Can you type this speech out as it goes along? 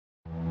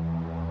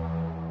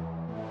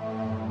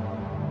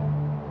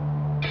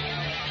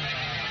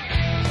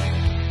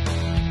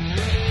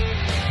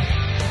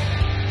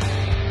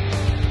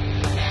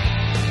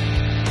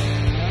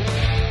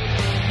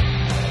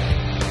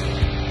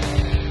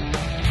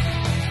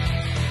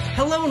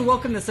Hello and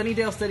welcome to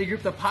Sunnydale Study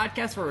Group, the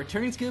podcast for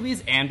returning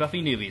Scoobies and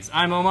Buffy newbies.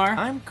 I'm Omar.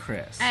 I'm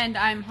Chris. And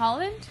I'm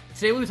Holland.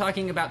 Today we'll be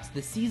talking about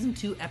the Season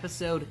 2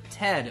 episode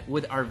Ted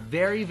with our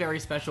very, very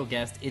special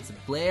guest. It's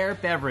Blair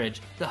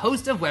Beveridge, the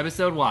host of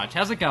Webisode Watch.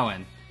 How's it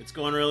going? It's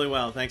going really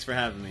well. Thanks for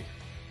having me.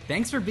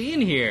 Thanks for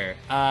being here.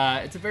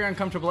 It's a very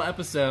uncomfortable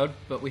episode,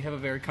 but we have a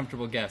very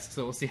comfortable guest,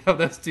 so we'll see how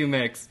those two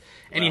mix.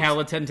 Anyhow,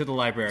 let's head into the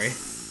library.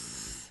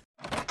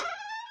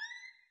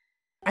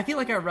 I feel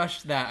like I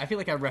rushed that. I feel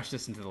like I rushed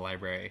this into the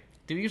library.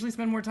 Do we usually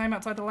spend more time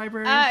outside the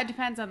library? It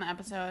depends on the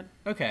episode.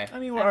 Okay. I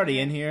mean, we're already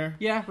in here.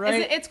 Yeah,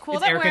 right? It's cool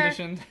it's that air we're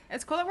conditioned.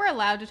 It's cool that we're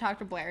allowed to talk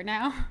to Blair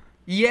now.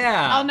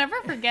 Yeah. I'll never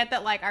forget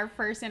that. Like our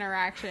first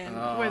interaction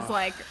was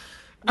like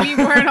we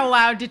weren't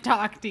allowed to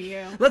talk to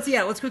you.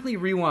 Let's quickly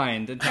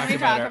rewind and talk Can we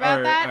about talk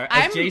about that?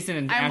 our as Jason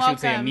and I'm Ashley would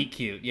say, a welcome. meet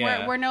cute.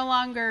 Yeah. We're no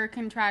longer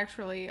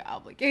contractually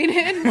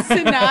obligated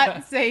to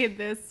not say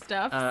this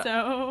stuff.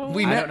 So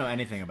we I met. don't know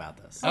anything about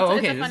this. Oh, It's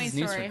okay. a This funny is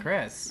news story. for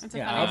Chris. It's a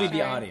Yeah, funny I'll be the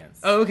story. audience.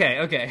 Oh,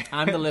 okay.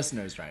 I'm the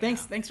listeners right now.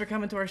 Thanks for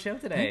coming to our show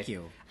today. Thank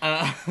you.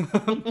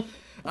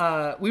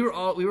 We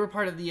were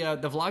part of the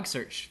vlog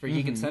search for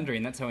Geek and Sundry,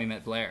 and that's how we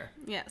met Blair.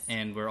 Yes.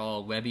 And we're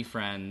all Webby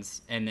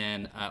friends. And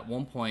then at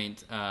one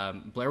point,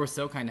 Blair was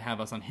so kind to have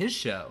us on his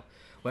show,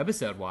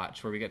 Webisode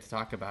Watch, where we get to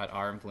talk about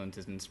our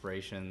influences and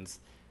inspirations,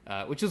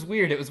 which was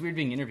weird. It was weird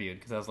being interviewed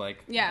because I was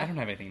like, Yeah. I don't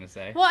have anything to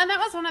say. Well, and that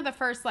was one of the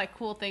first like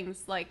cool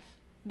things. Like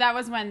that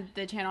was when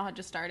the channel had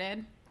just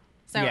started.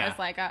 So Yeah. it was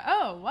like,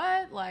 oh,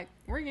 what? Like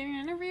we're getting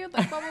interviewed?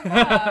 Like blah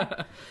blah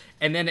blah.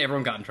 And then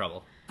everyone got in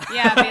trouble.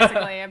 Yeah,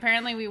 basically.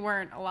 Apparently, we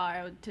weren't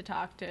allowed to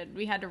talk to.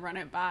 We had to run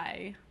it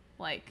by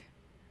like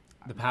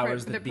The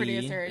powers the that be.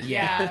 producers.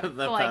 Yeah. Yeah,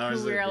 The like powers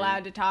who we that were be.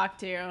 allowed to talk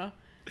to,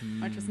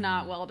 which was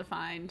not well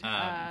defined.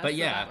 but so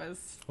yeah. that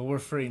was Well, we're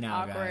free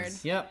now, Awkward.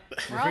 guys. Yep.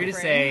 We're We're free to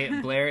all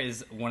say Blair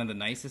is one of the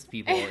nicest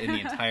people in the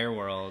entire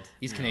world.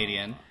 He's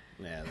Canadian.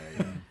 Yeah, there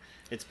you go.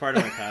 It's part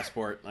of my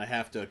passport. I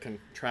have to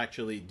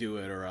contractually do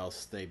it, or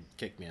else they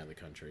kick me out of the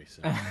country.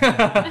 So.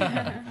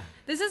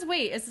 Is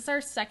this our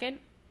second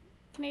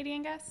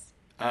Canadian guest?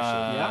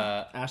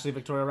 Yeah. Ashley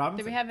Victoria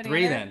Robinson. Did we have any?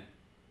 3 other? then.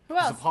 Who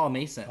This else? is Paul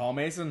Mason. Paul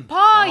Mason?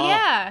 Paul,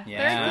 yeah.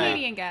 Yeah. Third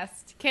Canadian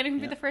guest. Can't even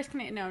be the first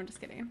Canadian. No, I'm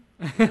just kidding.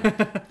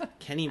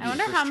 Kenny I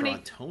wonder how many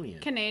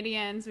Torontonian.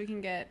 Canadians we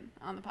can get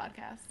on the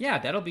podcast. Yeah,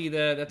 that'll be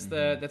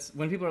that's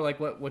when people are like,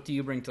 what do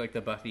you bring to like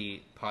the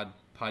Buffy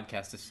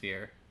podcast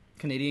sphere?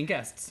 Canadian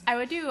guests.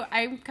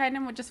 I kind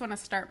of just want to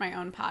start my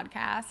own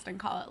podcast and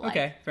call it like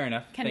Okay, fair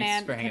enough.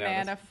 Thanks for hanging out with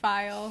us.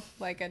 Canada-file,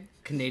 like a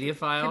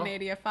Canadiophile?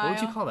 Canadiophile. What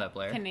would you call that,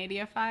 Blair?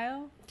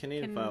 Canadiophile.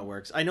 Canadian file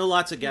works. I know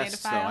lots of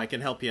guests, though. Canadian I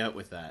can help you out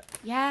with that.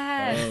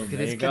 Yes. Oh, Look at there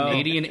this you go.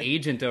 Canadian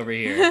agent over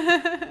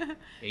here.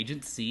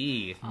 Agent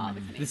C. All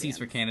The C's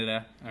for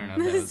Canada. I don't know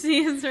if that The was...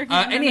 C's are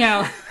Canada.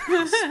 Anyhow,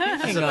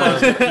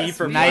 E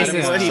for nicest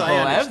platypus, people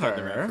I understood ever.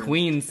 the reference.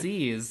 Queen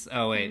C's.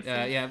 Oh wait,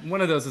 yeah,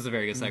 one of those is a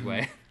very good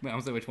segue. I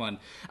don't say which one.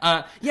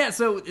 Yeah,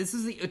 so this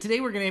is today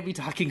we're going to be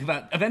talking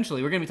about.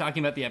 Eventually, we're going to be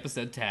talking about the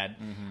episode Ted.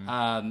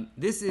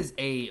 This is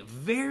a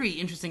very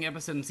interesting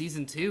episode in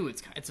season 2.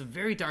 It's a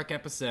very dark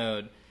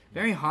episode,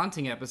 very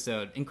haunting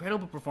episode.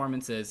 Incredible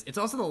performances. It's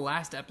also the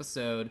last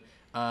episode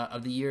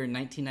of the year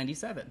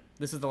 1997.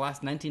 This is the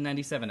last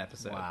 1997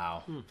 episode.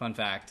 Wow. Fun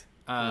fact.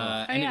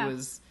 And yeah.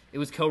 it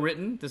was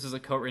co-written. This is a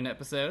co-written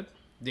episode.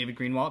 David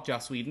Greenwalt,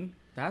 Joss Whedon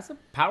That's a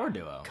power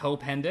duo.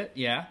 co-penned it.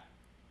 Yeah.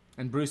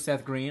 And Bruce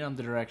Seth Green on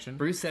the direction.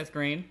 Bruce Seth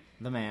Green,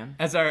 The man.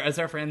 as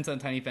our friends on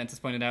Tiny Fences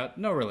pointed out,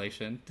 no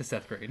relation to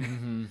Seth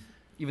Green.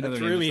 Even though That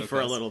their threw names me are so for a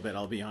close. little bit,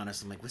 I'll be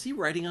honest. I'm like, was he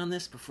writing on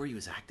this before he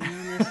was acting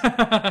on this?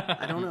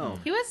 I don't know.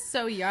 He was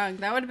so young.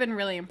 That would have been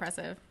really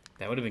impressive.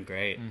 That would have been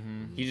great.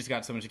 He just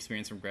got so much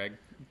experience from Greg,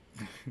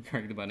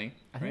 Greg the Bunny.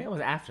 I think it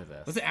was after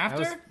this. Was it That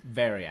was after?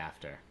 very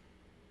after.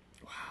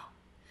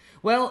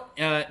 Well,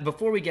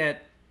 before we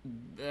get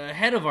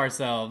ahead of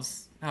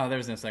ourselves, oh, there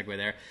was no segue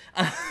there.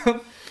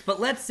 But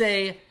let's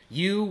say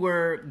you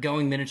were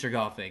going miniature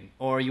golfing,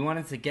 or you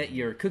wanted to get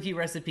your cookie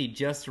recipe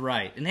just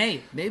right, and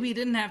hey, maybe you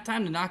didn't have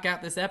time to knock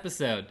out this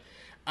episode.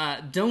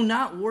 Do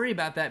not worry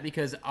about that,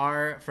 because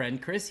our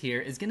friend Chris here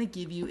is going to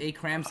give you a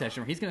cram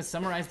session where he's going to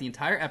summarize the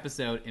entire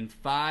episode in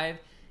 5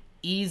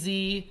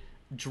 easy,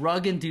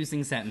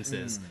 drug-inducing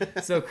sentences.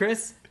 So,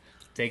 Chris,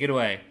 take it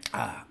away.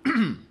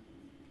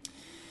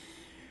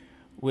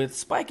 With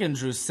Spike and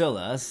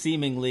Drusilla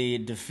seemingly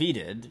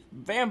defeated,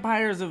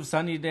 vampires of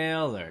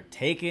Sunnydale are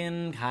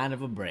taking kind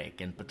of a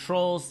break, and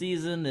patrol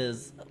season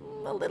is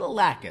a little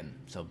lacking.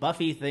 So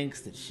Buffy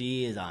thinks that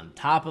she is on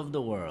top of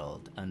the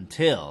world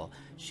until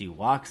she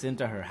walks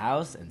into her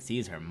house and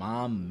sees her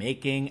mom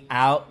making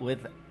out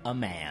with a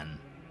man.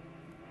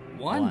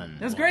 One.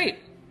 That was great.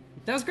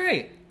 That was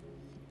great.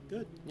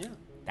 Good, yeah.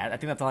 I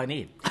think that's all I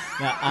need.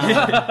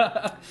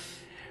 Now,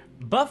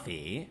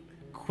 Buffy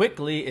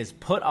quickly is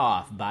put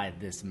off by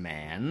this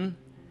man,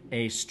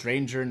 a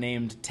stranger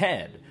named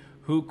Ted,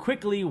 who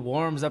quickly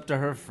warms up to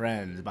her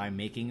friends by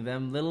making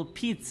them little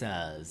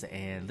pizzas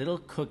and little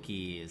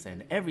cookies,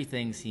 and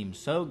everything seems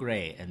so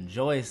great. And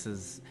Joyce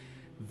is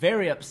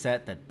very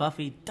upset that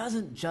Buffy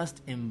doesn't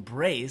just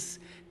embrace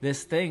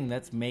this thing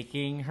that's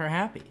making her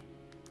happy.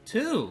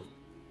 2.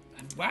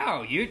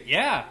 Wow,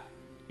 yeah,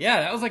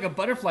 that was like a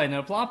butterfly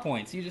note plot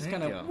points. You just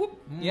kind you. of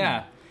whoop.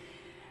 Yeah.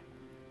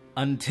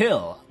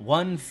 Until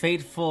one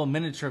fateful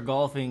miniature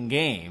golfing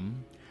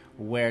game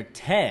where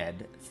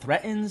Ted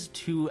threatens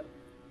to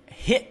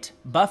hit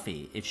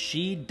Buffy if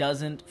she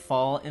doesn't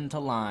fall into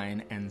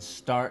line and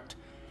start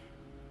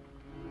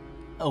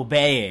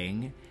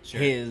obeying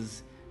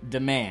his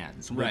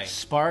demands, which Right.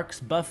 sparks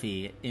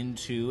Buffy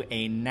into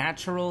a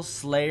natural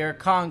Slayer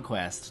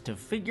conquest to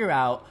figure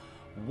out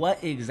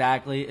what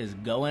exactly is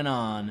going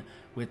on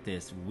with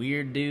this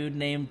weird dude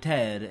named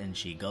Ted, and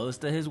she goes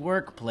to his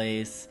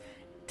workplace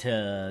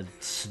to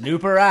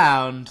snoop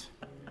around,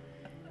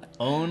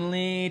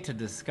 only to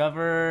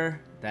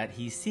discover that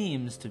he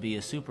seems to be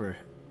a super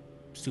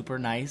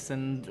nice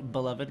and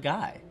beloved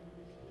guy.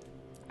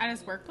 At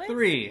his workplace?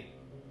 3.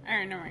 All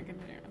right, never mind.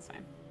 Continue. That's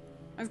fine.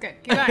 That's good.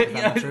 Keep going.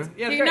 not true?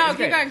 Yeah, Keep- it's great, no, it's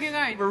keep great.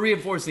 going. We're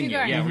reinforcing Keep you.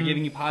 going. Yeah, we're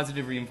giving you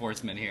positive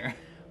reinforcement here.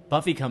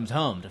 Buffy comes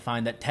home to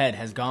find that Ted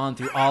has gone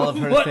through all of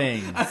her What?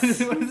 things. What is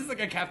this, like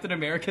a Captain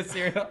America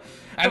serial?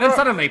 And then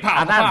suddenly,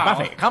 pow, And then pow.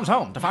 Buffy comes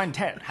home to find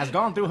Ted has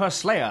gone through her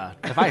Slayer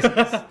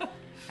devices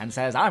and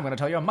says, I'm going to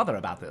tell your mother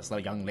about this,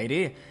 little young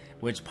lady,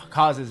 which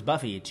causes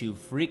Buffy to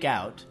freak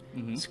out,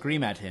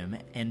 scream at him,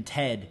 and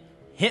Ted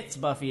hits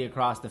Buffy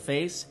across the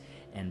face,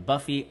 and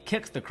Buffy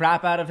kicks the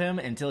crap out of him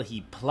until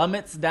he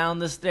plummets down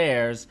the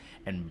stairs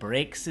and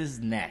breaks his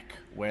neck,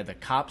 where the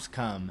cops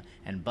come,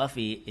 and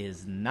Buffy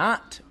is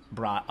not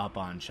brought up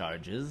on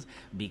charges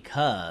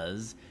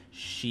because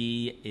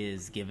she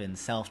is given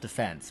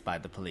self-defense by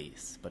the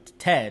police. But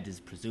Ted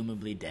is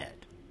presumably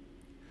dead.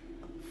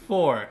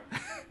 4.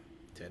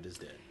 Ted is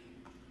dead.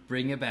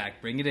 Bring it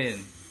back. Bring it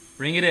in.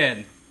 Bring it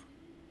in.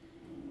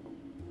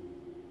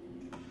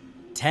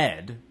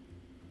 Ted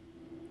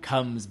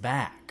comes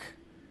back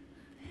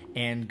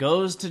and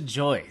goes to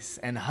Joyce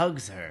and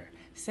hugs her,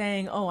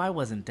 saying, oh, I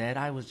wasn't dead,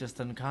 I was just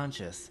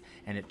unconscious.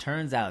 And it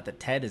turns out that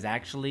Ted is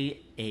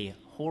actually a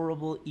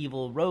horrible,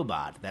 evil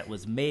robot that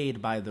was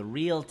made by the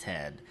real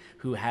Ted,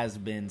 who has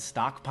been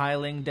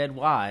stockpiling dead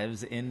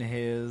wives in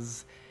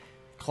his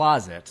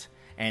closet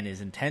and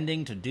is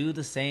intending to do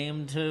the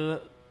same to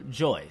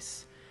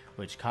Joyce,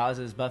 which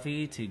causes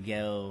Buffy to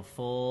go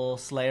full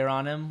Slayer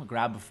on him,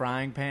 grab a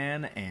frying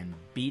pan, and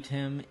beat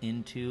him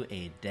into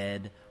a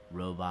dead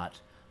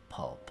robot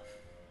pulp.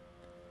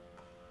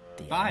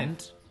 The 5.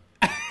 end.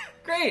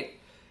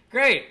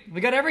 Great.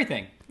 We got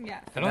everything.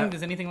 Yes. I don't think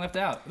there's anything left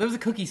out. There was a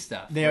cookie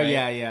stuff. There, right?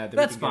 yeah. we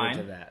That's can get fine.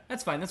 into that.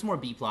 That's fine. That's more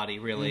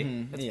B-plotty,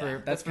 really. That's Yeah,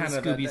 for that's for kind the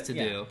of Scoobies to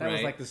yeah, do. That right?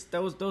 was like this.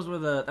 That was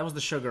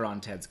the sugar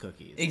on Ted's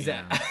cookies. you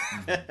Exactly.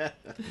 know?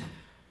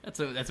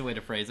 That's a way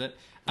to phrase it.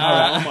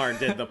 Omar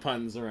did the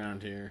puns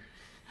around here.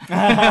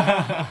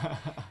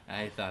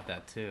 I thought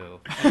that too.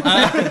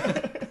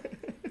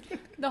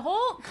 The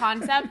whole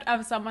concept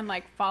of someone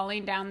like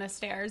falling down the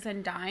stairs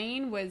and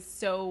dying was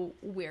so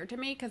weird to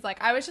me because like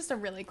I was just a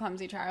really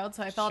clumsy child,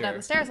 so I fell down Sure.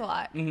 the stairs a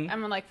lot. Mm-hmm.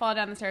 And would like fall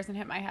down the stairs and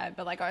hit my head,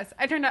 but like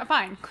I turned out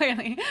fine,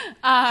 clearly.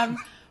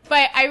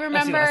 But I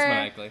remember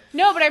less likely.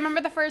 no, but I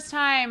remember the first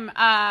time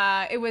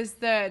it was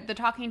the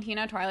Talking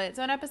Tina Twilight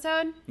Zone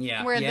episode,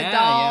 Yeah. where Yeah, the yeah,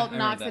 doll I remember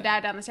knocks the that. dad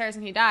down the stairs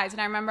and he dies.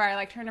 And I remember I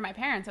like turned to my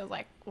parents. I was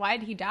like, "Why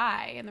did he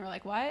die?" And they were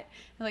like, "What?"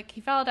 They're like,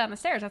 "He fell down the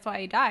stairs. That's why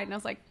he died." And I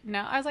was like, "No."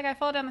 I was like, "I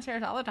fall down the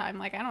stairs all the time.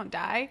 Like I don't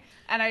die."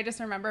 And I just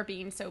remember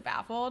being so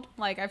baffled.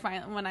 Like I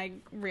finally when I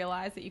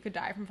realized that you could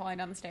die from falling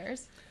down the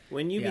stairs.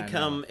 When you Yeah, I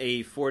become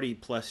a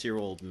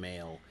 40-plus-year-old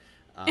male,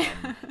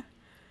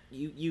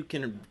 you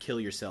can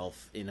kill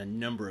yourself in a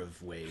number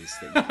of ways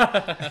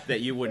that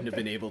you wouldn't have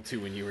been able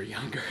to when you were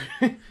younger.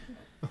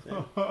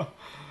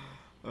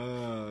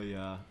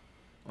 Yeah.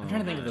 I'm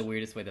trying to think of the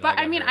weirdest way that But I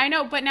got I mean, hurt. I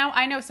know. But now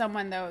I know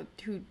someone though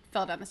who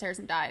fell down the stairs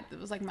and died. That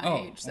was like my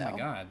age. So. Oh my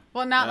god.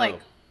 Well, not Oh. like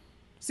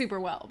super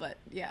well, but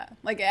yeah,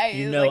 like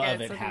You know like,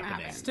 of it's it something that happening.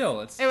 happened.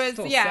 Still, it's It was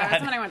still yeah. sad.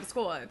 That's when I went to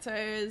school. So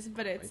it was,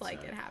 but it's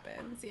like sad. it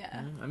happens.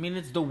 Yeah. I mean,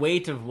 it's the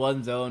weight of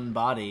one's own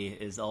body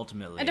is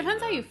ultimately. It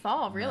depends how the- you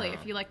fall, really.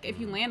 If you like, if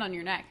you land on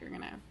your neck, you're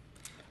gonna.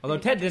 Although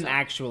Ted didn't yourself.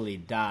 actually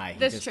die, he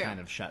That's just true. kind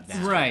of shut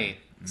down. Right.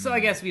 So I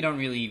guess we don't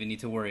really even need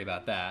to worry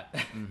about that.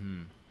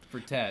 For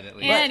Ted, at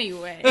least.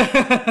 Anyway,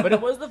 But it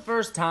was the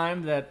first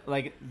time that,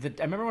 like, I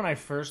remember when I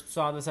first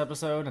saw this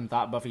episode and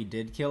thought Buffy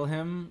did kill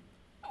him.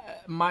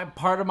 My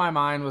part of my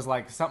mind was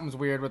like, something's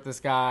weird with this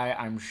guy.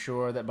 I'm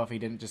sure that Buffy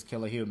didn't just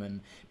kill a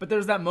human. But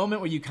there's that moment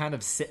where you kind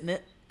of sit in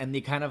it and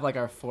you kind of like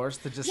are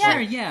forced to just yeah,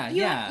 Sure, yeah, you,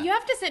 yeah. You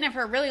have to sit in it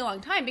for a really long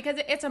time because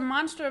it's a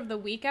Monster of the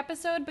Week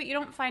episode, but you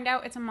don't find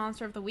out it's a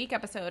Monster of the Week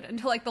episode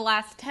until like the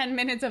last 10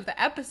 minutes of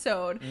the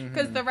episode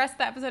because the rest of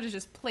the episode is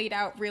just played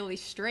out really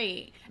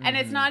straight, and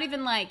it's not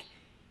even like.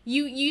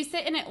 You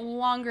sit in it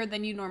longer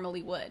than you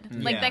normally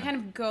would. Like Yeah. they kind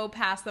of go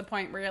past the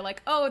point where you're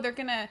like, oh,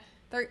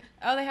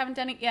 they haven't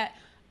done it yet.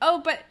 Oh,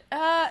 but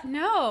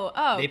no.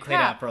 Oh, They played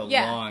crap. out for a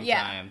Yeah, long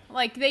yeah. time.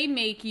 Like they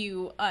make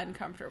you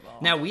uncomfortable.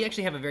 Now, we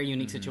actually have a very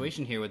unique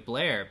situation here with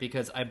Blair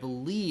because I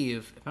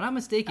believe, if I'm not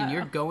mistaken,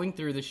 you're going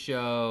through the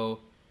show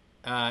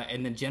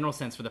in the general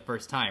sense for the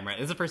first time, right?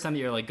 This is the first time that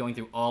you're like going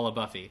through all of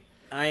Buffy.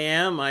 I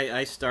am.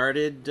 I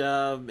started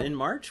in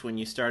March when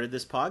you started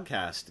this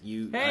podcast.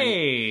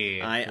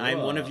 Hey! I'm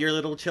Cool. one of your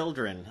little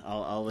children.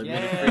 I'll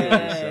admit it freely.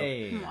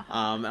 Yay. So,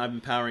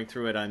 I'm powering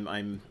through it.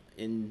 I'm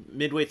in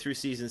midway through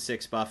season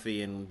 6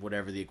 Buffy, and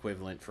whatever the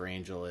equivalent for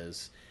Angel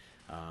is.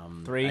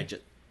 3?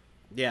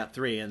 Yeah,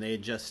 3, and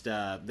they've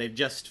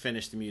just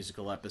finished the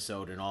musical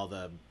episode, and all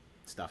the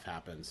stuff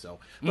happens. So,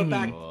 but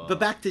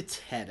back to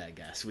Ted, I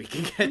guess we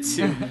can get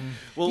to.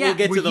 We'll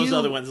get to those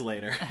other ones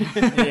later.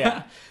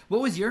 Yeah.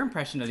 What was your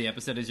impression of the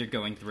episode as you're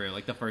going through,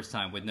 like the first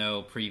time with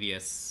no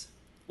previous?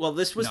 Well,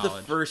 this was knowledge.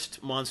 the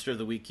first Monster of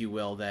the Week, you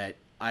will, that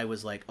I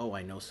was like, oh,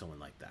 I know someone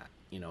like that.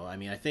 You know, I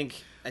mean, I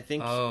think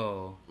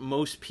Oh.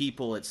 most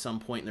people at some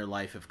point in their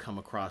life have come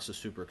across a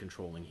super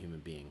controlling human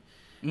being,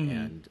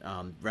 and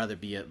rather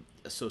be an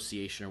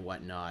association or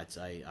whatnot.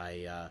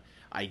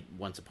 I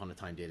once upon a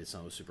time dated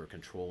someone who was super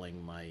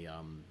controlling. My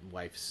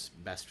wife's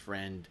best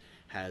friend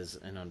has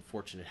an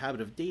unfortunate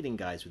habit of dating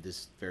guys with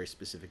this very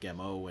specific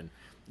MO, and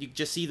you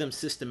just see them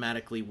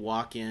systematically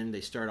walk in.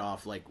 They start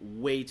off like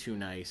way too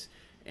nice,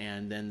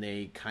 and then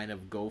they kind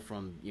of go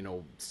from, you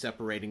know,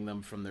 separating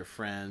them from their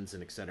friends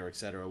and et cetera, et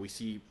cetera. We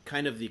see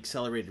kind of the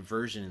accelerated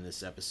version in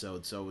this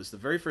episode. So it was the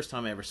very first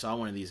time I ever saw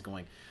one of these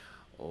going,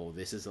 oh,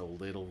 this is a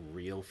little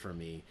real for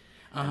me.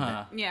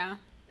 Yeah.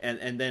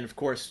 And then, of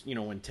course, you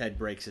know, when Ted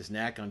breaks his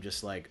neck, I'm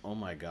just like, oh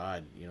my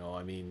God, you know,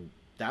 I mean,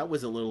 that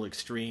was a little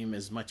extreme.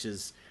 As much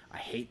as I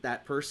hate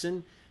that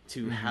person,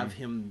 to have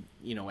him,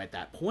 you know, at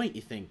that point,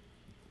 you think,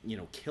 you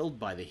know, killed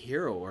by the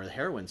hero or the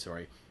heroine,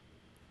 sorry.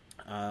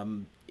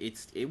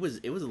 It was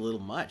a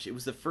little much. It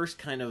was the first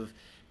kind of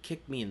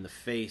kick me in the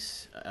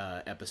face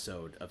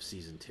episode of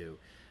season 2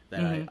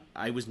 that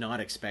I was not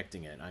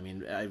expecting it. I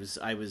mean, I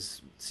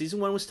was season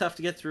 1 was tough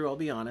to get through, I'll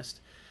be honest.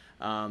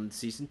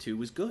 Season 2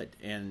 was good,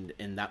 and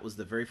that was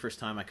the very first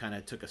time I kind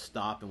of took a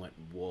stop and went,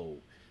 whoa,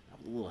 that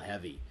was a little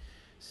heavy.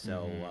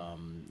 So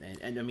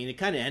and I mean, it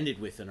kind of ended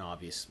with an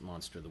obvious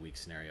Monster of the Week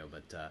scenario,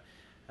 but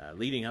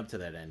leading up to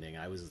that ending,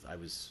 it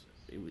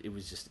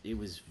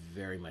was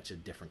very much a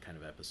different kind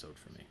of episode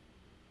for me.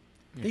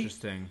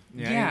 Interesting.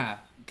 Yeah,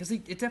 because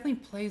it definitely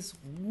plays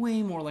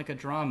way more like a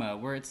drama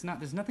where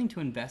there's nothing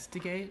to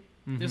investigate.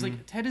 There's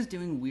like, Ted is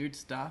doing weird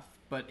stuff,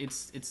 but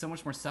it's so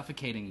much more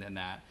suffocating than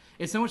that.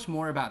 It's so much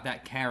more about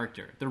that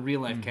character, the real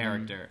life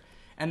character.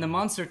 And the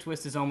monster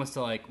twist is almost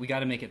like, we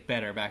got to make it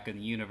better back in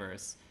the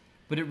universe.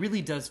 But it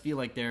really does feel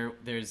like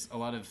there's a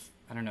lot of,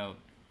 I don't know,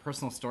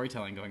 personal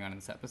storytelling going on in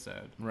this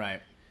episode.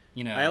 Right.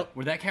 You know,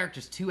 where that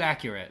character's too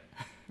accurate.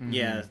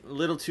 Yeah, a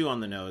little too on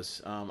the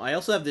nose. I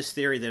also have this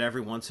theory that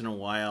every once in a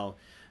while,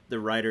 the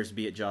writers,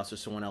 be it Joss or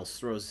someone else,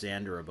 throws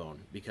Xander a bone.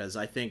 Because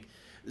I think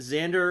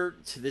Xander,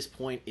 to this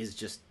point, is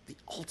just the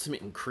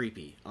ultimate and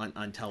creepy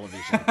on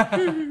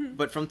television.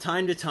 But from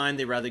time to time,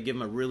 they rather give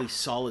him a really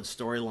solid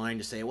storyline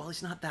to say, well,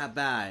 he's not that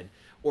bad.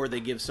 Or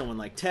they give someone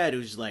like Ted,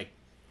 who's like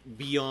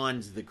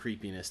beyond the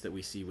creepiness that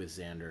we see with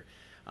Xander.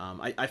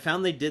 I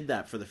found they did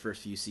that for the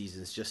first few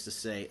seasons, just to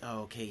say,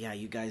 oh, okay, yeah,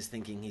 you guys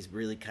thinking he's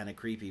really kind of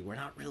creepy. We're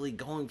not really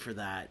going for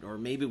that. Or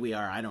maybe we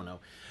are, I don't know.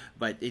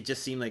 But it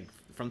just seemed like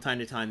from time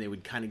to time they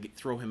would kind of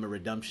throw him a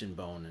redemption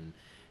bone.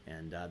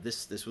 And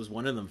this was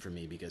one of them for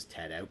me, because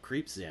Ted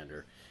out-creeps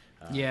Xander.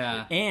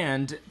 Yeah.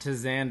 And to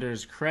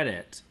Xander's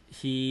credit,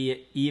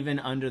 he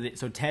even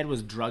so Ted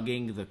was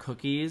drugging the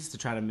cookies to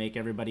try to make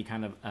everybody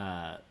kind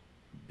of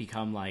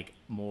become like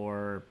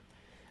more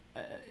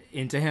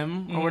into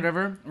him or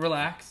whatever.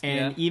 Relaxed.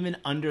 And even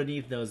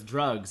underneath those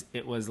drugs,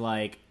 it was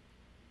like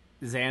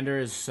Xander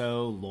is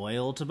so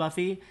loyal to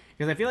Buffy,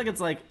 because I feel like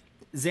it's like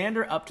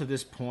Xander up to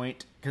this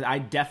point, because I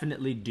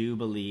definitely do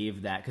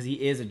believe that, because he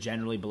is a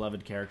generally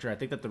beloved character. I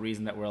think that the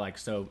reason that we're like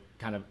so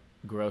kind of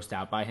grossed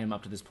out by him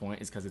up to this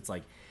point is because it's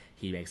like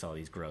he makes all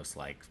these gross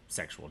like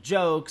sexual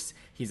jokes.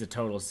 He's a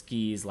total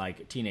skis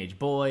like teenage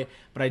boy.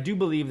 But I do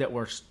believe that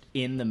we're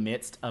in the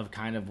midst of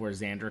kind of where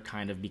Xander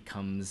kind of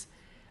becomes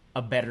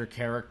a better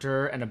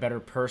character and a better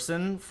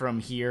person from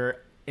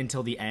here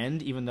until the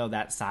end, even though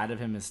that side of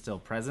him is still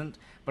present.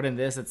 But in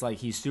this, it's like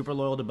he's super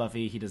loyal to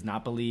Buffy. He does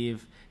not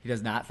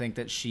think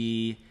that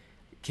she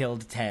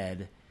killed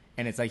Ted.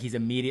 And it's like he's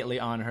immediately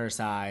on her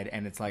side.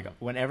 And it's like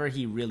whenever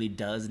he really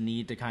does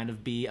need to kind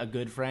of be a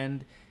good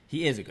friend,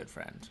 he is a good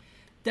friend.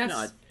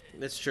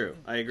 That's true.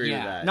 I agree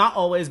with that. Not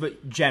always,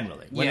 but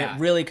generally. When it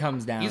really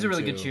comes down to... He's a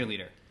really good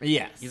cheerleader.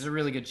 Yes. He's a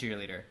really good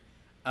cheerleader.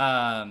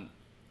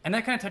 And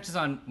that kind of touches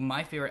on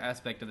my favorite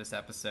aspect of this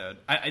episode.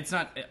 I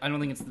don't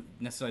think it's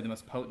necessarily the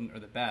most potent or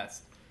the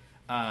best,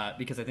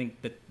 because I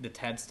think the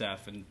Ted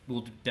stuff, and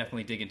we'll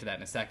definitely dig into that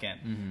in a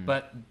second.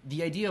 But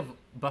the idea of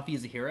Buffy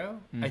as a hero,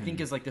 I think,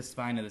 is like the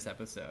spine of this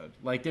episode.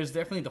 Like, there's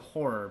definitely the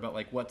horror, but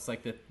like, what's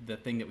like the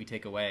thing that we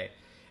take away?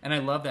 And I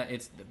love that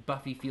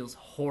Buffy feels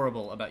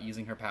horrible about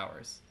using her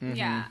powers.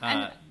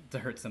 Yeah. To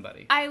hurt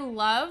somebody. I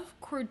love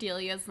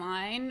Cordelia's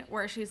line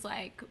where she's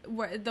like,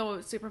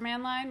 the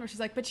Superman line where she's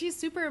like, but she's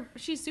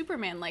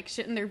Superman. Like,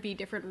 shouldn't there be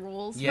different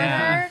rules for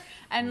her?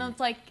 And it's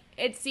like,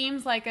 it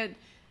seems like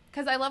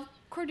because I love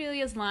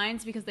Cordelia's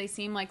lines because they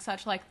seem like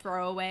such like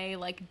throwaway,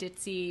 like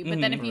ditzy.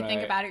 But then if you think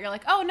Right. about it, you're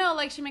like, oh no,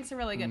 like she makes a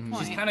really good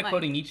point. She's kind of Like,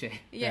 quoting Nietzsche.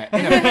 Yeah.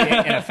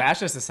 In a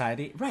fascist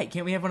society, right?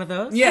 Can't we have one of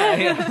those?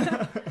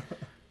 Yeah.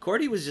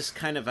 Cordy was just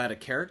kind of out of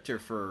character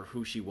for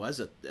who she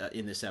was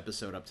in this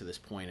episode up to this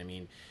point. I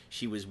mean,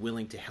 she was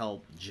willing to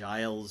help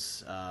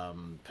Giles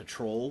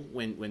patrol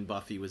when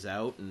Buffy was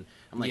out, and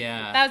I'm like,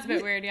 Yeah. That was a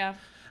bit weird, yeah.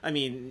 I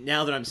mean,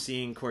 now that I'm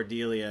seeing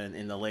Cordelia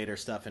in the later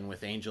stuff and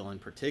with Angel in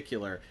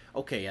particular,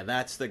 okay, yeah,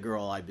 that's the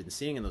girl I've been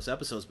seeing in those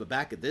episodes. But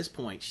back at this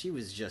point, she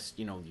was just,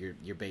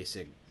 your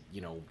basic,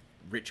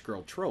 rich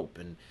girl trope.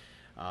 And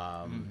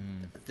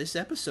this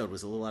episode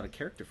was a little out of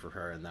character for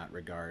her in that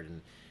regard.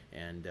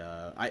 And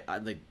I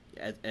like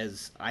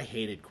as I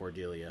hated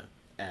Cordelia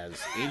as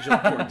Angel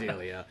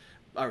Cordelia.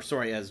 Or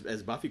sorry,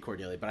 as Buffy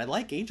Cordelia, but I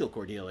like Angel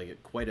Cordelia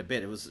quite a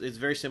bit. It's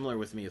very similar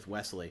with me with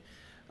Wesley.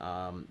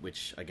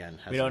 Which again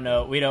has We don't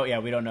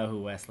know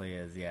who Wesley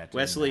is yet.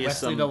 Wesley is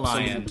Wesley some the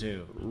Lion.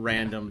 too.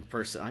 random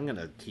person. I'm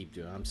gonna keep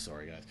doing. I'm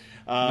sorry, guys.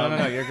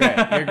 No, you're great.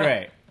 You're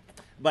great.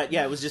 But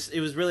yeah, it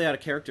was really out of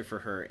character for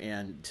her.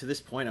 And to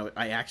this point,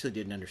 I actually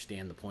didn't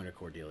understand the point of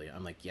Cordelia.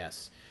 I'm like,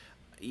 yes,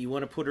 you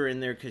want to put her in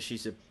there because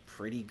she's a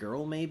pretty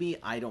girl, maybe.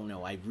 I don't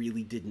know. I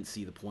really didn't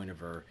see the point of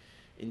her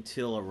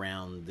until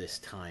around this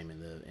time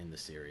in the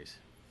series.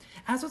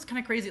 That's what's kind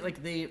of crazy. Like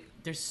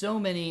there's so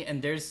many, and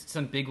there's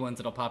some big ones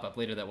that'll pop up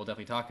later that we'll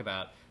definitely talk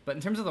about. But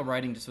in terms of the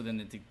writing, just within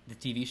the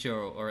TV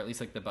show, or at least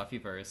like the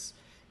Buffyverse,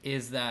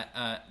 is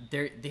that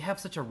they have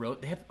such a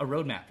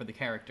roadmap for the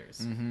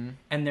characters,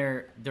 and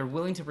they're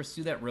willing to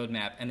pursue that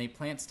roadmap, and they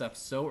plant stuff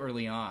so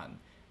early on.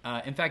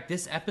 In fact,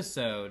 this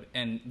episode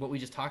and what we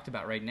just talked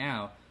about right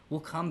now will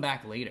come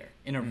back later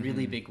in a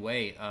really big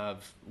way.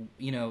 Of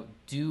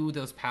do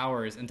those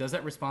powers and does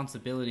that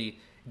responsibility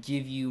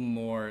give you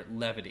more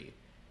levity?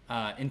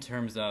 In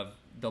terms of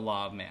the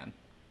law of man.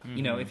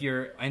 If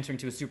you're entering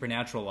to a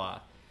supernatural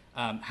law,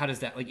 how does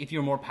that, like, if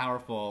you're more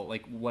powerful,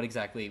 like,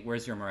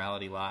 where's your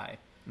morality lie?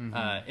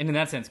 And in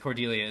that sense,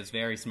 Cordelia is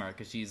very smart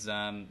because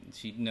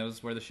she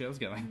knows where the show's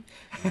going.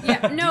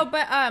 Yeah, no,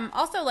 but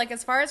also, like,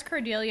 as far as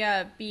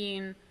Cordelia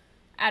being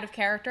out of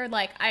character,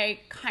 like, I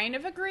kind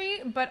of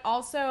agree, but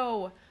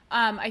also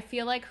I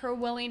feel like her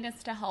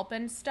willingness to help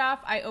and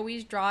stuff, I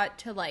always draw it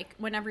to, like,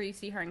 whenever you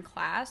see her in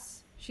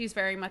class, she's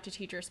very much a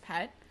teacher's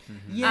pet.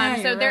 Yeah,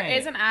 so you're there right.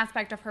 is an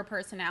aspect of her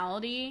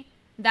personality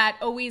that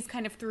always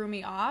kind of threw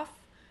me off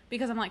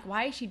because I'm like,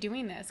 why is she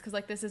doing this? Because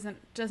like this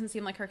doesn't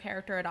seem like her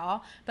character at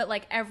all. But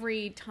like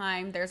every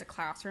time there's a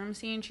classroom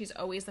scene, she's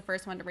always the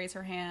first one to raise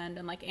her hand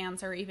and like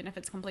answer, even if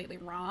it's completely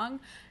wrong.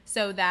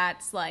 So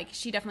that's like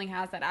she definitely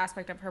has that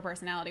aspect of her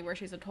personality where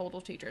she's a total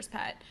teacher's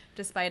pet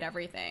despite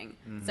everything.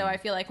 So I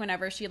feel like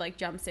whenever she like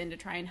jumps in to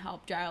try and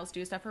help Giles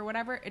do stuff or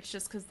whatever, it's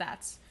just because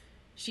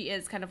she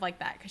is kind of like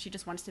that because she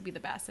just wants to be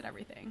the best at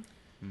everything.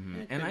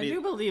 And I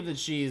do believe that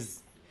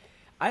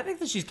I think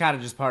that she's kind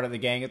of just part of the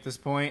gang at this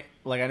point.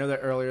 Like, I know that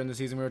earlier in the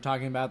season we were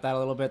talking about that a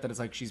little bit, that it's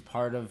like she's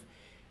part of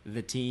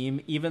the team,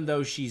 even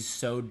though she's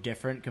so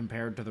different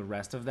compared to the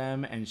rest of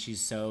them, and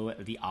she's so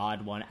the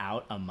odd one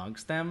out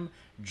amongst them,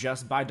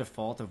 just by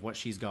default of what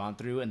she's gone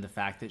through and the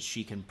fact that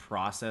she can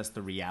process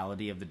the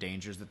reality of the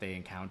dangers that they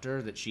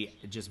encounter, that she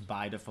just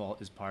by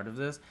default is part of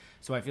this.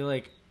 So I feel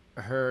like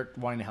her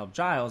wanting to help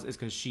Giles is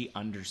because she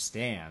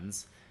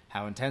understands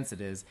how intense it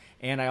is.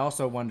 And I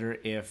also wonder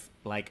if,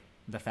 like,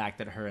 the fact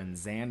that her and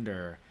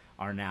Xander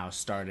are now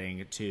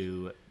starting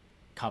to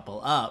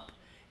couple up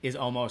is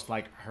almost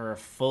like her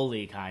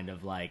fully kind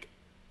of, like,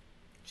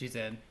 She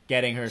said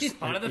getting her... she's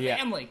part of the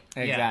family.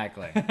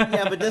 Exactly.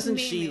 Yeah, but doesn't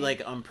she, Maybe.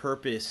 like, on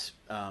purpose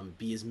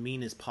be as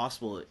mean as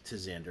possible to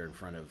Xander in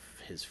front of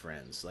his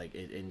friends? Like,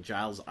 in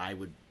Giles, I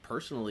would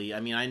personally...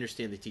 I mean, I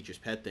understand the teacher's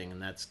pet thing, and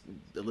that's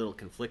a little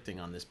conflicting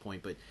on this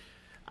point, but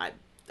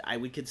I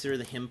would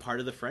consider him part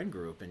of the friend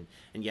group, and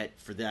yet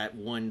for that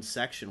one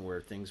section where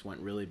things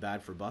went really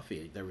bad for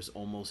Buffy, there was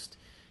almost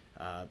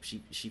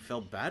she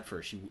felt bad for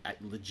her. She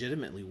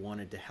legitimately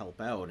wanted to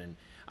help out, and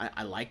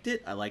I liked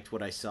it. I liked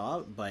what I saw,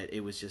 but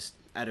it was just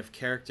out of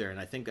character. And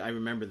I think I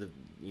remember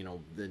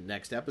the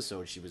next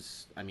episode she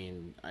was. I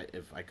mean,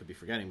 if I could be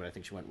forgetting, but I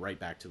think she went right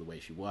back to the way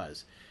she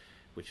was,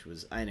 which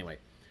was anyway.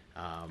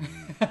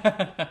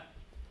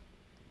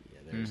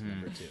 There's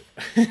number two.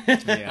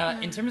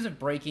 Yeah. In terms of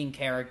breaking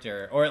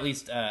character, or at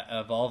least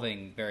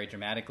evolving very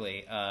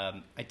dramatically,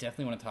 I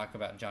definitely want to talk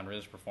about John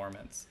Ritter's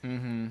performance.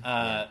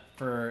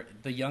 For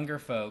the younger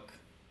folk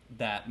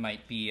that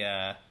might be...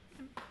 I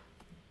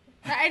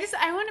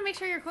want to make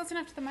sure you're close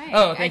enough to the mic.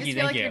 Oh, I thank just you,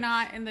 feel thank like you. you're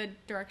not in the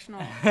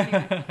directional.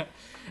 Anyway.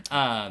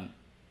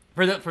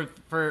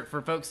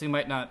 For folks who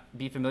might not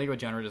be familiar with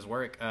John Ritter's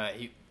work,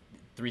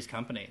 Three's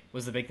Company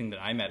was the big thing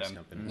that I met him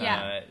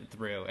Yeah.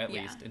 through, at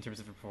Yeah. least in terms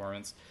of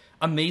performance.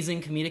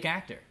 Amazing comedic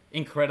actor,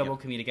 incredible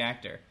comedic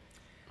actor.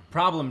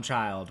 Problem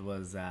Child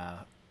was...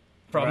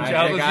 Problem right,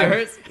 Child was I-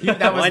 yours.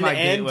 that was One my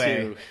and gateway.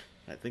 two.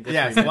 I think that's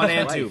Yes, pretty one much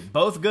and life. two.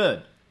 Both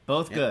good.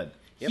 Both good.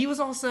 Yep. He was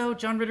also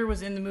John Ritter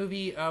was in the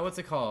movie. What's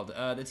it called?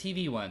 The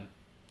TV one,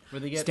 where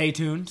they get Stay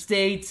tuned.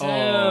 Stay tuned.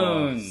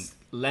 Oh,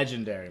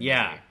 legendary movie.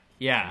 Yeah,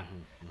 Yeah.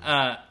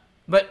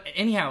 But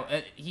anyhow,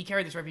 he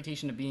carried this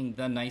reputation of being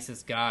the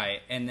nicest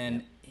guy, and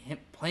then him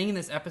playing in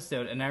this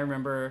episode. And I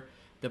remember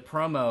the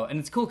promo, and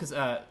it's cool because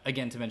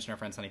again, to mention our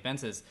friend Sonny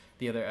Fences,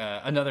 the other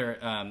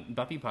another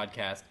Buffy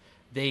podcast.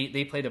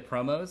 They play the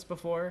promos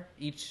before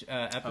each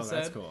episode. Oh,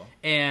 that's cool.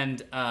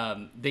 And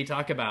they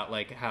talk about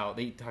like how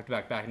they talked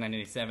about back in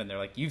 1987. They're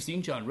like, you've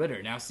seen John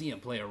Ritter, now see him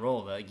play a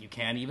role that like, you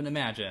can't even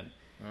imagine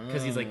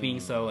because he's like being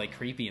so like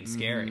creepy and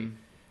scary.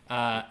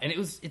 And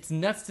it's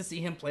nuts to see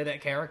him play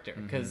that character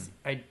because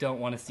I don't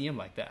want to see him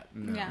like that.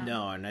 Yeah.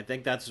 No, and I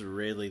think that's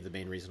really the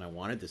main reason I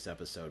wanted this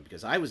episode,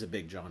 because I was a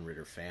big John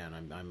Ritter fan.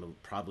 I'm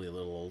probably a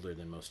little older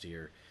than most of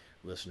your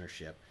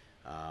listenership.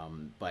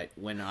 But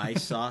when I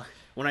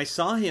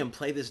saw him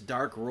play this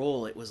dark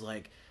role, it was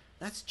like,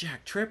 that's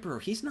Jack Tripper.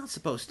 He's not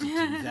supposed to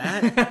do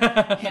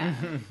that. Yeah.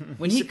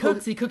 When he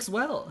cooks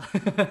well.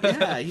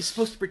 Yeah, he's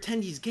supposed to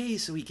pretend he's gay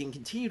so he can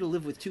continue to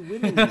live with two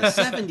women in the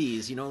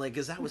 70s, you know, like,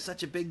 because that was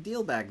such a big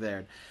deal back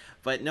then.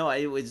 But no,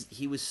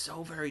 he was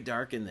so very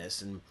dark in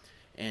this,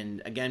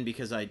 and again,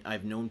 because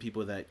I've known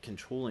people with that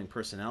controlling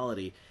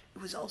personality,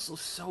 it was also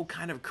so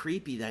kind of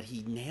creepy that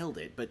he nailed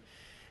it. But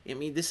I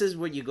mean, this is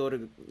what you go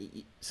to.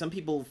 Some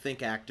people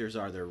think actors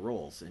are their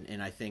roles,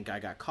 and I think I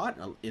got caught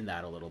in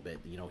that a little bit.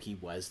 You know, he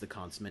was the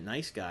consummate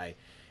nice guy.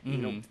 You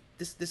know,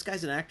 this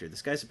guy's an actor.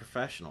 This guy's a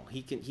professional.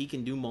 He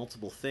can do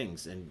multiple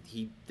things, and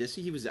he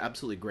was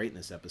absolutely great in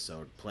this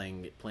episode,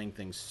 playing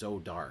things so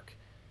dark.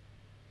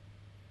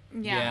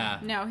 Yeah.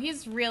 No,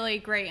 he's really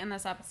great in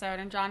this episode,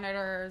 and John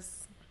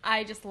Ritter's.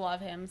 I just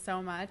love him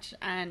so much,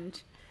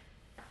 and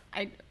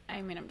I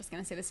mean, I'm just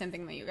going to say the same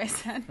thing that you guys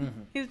said.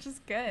 He's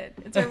just good.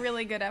 It's a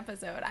really good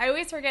episode. I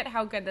always forget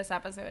how good this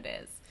episode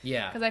is.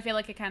 Yeah. Because I feel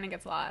like it kind of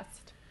gets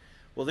lost.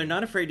 Well, they're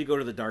not afraid to go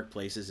to the dark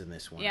places in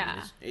this one.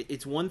 Yeah.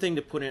 It's one thing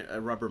to put a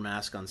rubber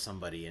mask on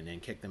somebody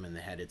and kick them in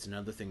the head. It's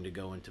another thing to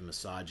go into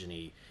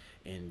misogyny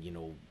and, you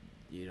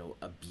know,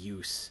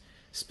 abuse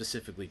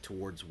specifically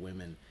towards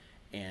women.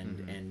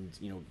 And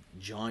you know,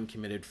 John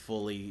committed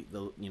fully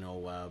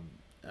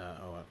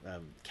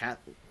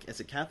is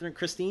it Catherine?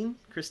 Christine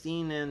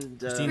and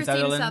Christine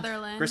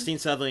Sutherland. Christine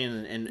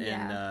Sutherland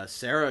and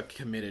Sarah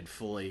committed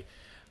fully.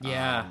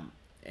 Yeah.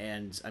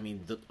 And I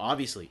mean,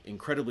 obviously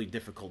incredibly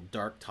difficult,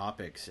 dark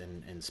topics,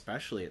 and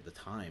especially at the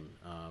time.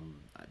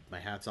 My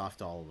hat's off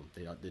to all of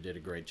them. They did a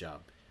great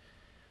job.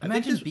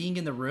 Imagine being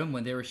in the room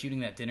when they were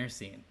shooting that dinner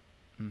scene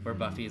where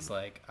Buffy's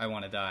like, I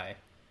want to die.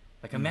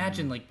 Like,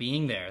 imagine, like,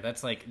 being there.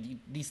 That's, like,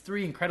 these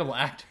three incredible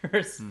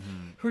actors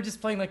who are just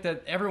playing, like,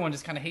 everyone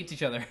just kind of hates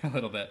each other a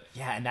little bit.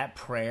 Yeah, and that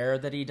prayer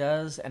that he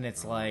does, and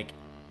it's, like,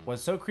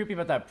 what's so creepy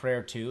about that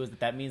prayer, too, is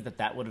that means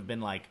that would have been,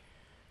 like,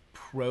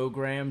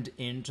 programmed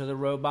into the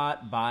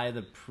robot by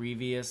the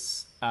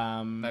previous...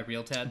 By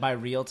Real Ted? By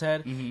Real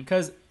Ted.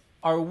 Because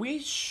are we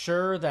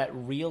sure that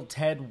Real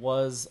Ted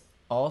was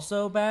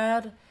also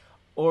bad?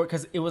 Or,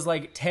 because it was,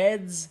 like,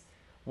 Ted's...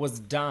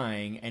 was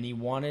dying and he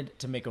wanted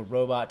to make a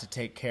robot to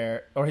take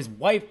care, or his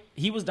wife,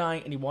 he was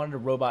dying and he wanted a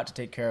robot to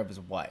take care of his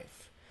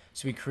wife.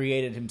 So he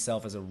created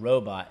himself as a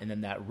robot, and then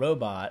that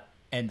robot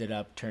ended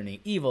up turning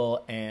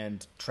evil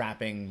and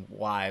trapping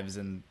wives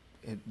in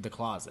the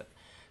closet.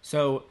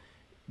 So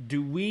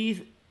do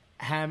we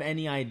have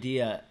any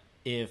idea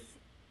if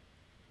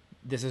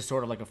this is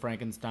sort of like a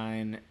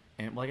Frankenstein,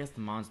 and well, I guess the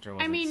monster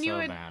wasn't you so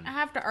would bad.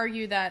 have to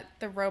argue that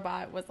the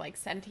robot was like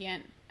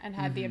sentient and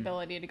had the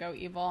ability to go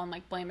evil and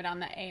like blame it on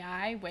the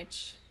AI,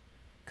 which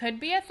could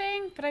be a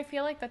thing, but I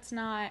feel like that's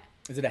not...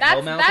 Is it a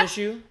Hellmouth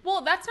issue?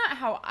 Well, that's not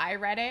how I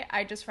read it.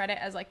 I just read it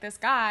as like this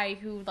guy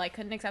who like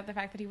couldn't accept the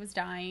fact that he was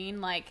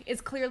dying, like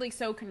is clearly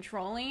so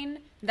controlling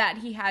that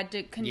he had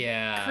to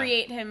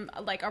create him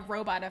like a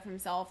robot of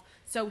himself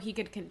so he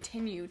could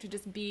continue to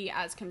just be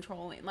as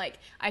controlling. Like,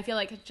 I feel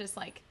like it's just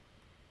like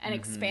an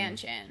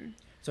expansion.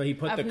 So he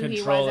put of the who he was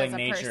controlling as a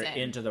nature person.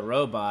 into the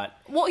robot.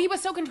 Well, he was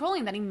so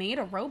controlling that he made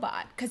a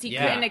robot because he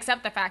couldn't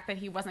accept the fact that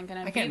he wasn't going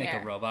to be there. I can't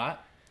make a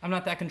robot. I'm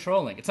not that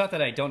controlling. It's not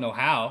that I don't know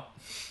how.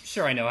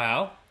 Sure, I know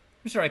how.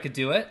 I'm sure I could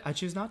do it. I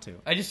choose not to.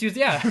 I just use,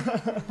 I'm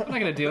not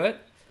going to do it.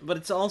 But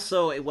it's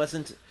also, it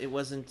wasn't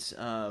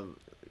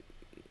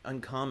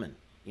uncommon,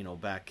 you know,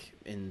 back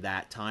in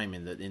that time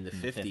in the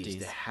 50s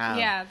to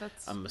have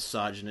a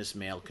misogynist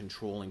male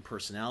controlling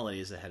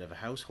personality as the head of a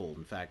household.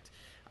 In fact,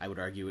 I would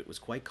argue it was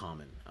quite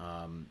common.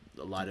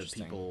 A lot of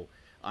people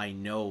I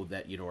know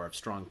that, you know, are of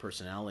strong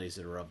personalities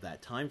that are of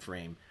that time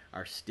frame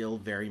are still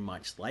very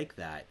much like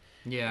that.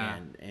 Yeah.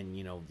 And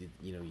you know,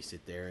 you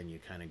sit there and you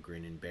kind of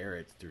grin and bear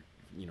it through,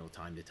 you know,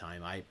 time to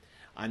time.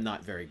 I'm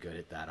not very good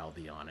at that, I'll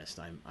be honest.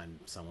 I'm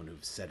someone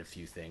who's said a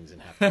few things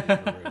and have to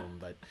leave the room,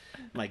 but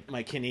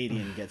my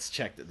Canadian gets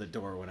checked at the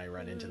door when I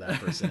run into that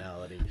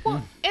personality.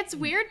 Well, it's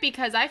weird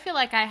because I feel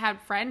like I had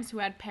friends who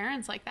had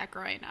parents like that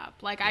growing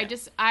up. Like,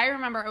 I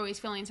remember always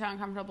feeling so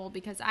uncomfortable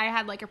because I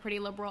had like a pretty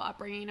liberal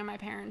upbringing and my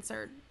parents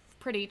are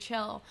pretty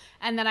chill.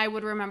 And then I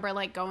would remember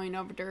like going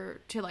over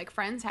to like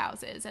friends'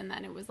 houses, and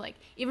then it was like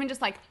even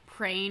just like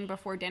praying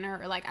before dinner,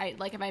 or like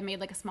if I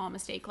made like a small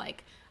mistake,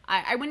 like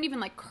I wouldn't even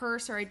like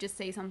curse, or I'd just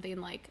say something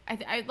like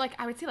I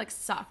would say like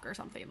suck or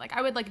something. Like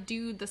I would like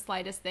do the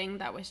slightest thing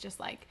that was just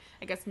like,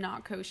 I guess,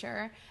 not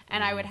kosher.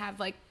 And I would have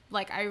like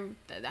I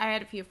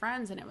had a few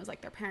friends, and it was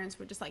like their parents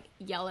would just like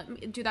yell at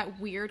me, do that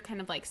weird kind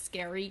of like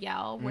scary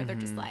yell where they're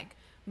just like,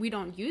 we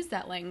don't use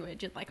that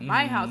language in like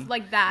my house,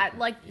 like that.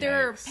 Like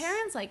there are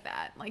parents like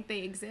that, like they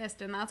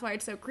exist, and that's why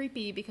it's so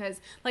creepy,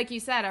 because like you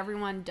said,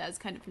 everyone does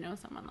kind of know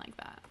someone like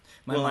that.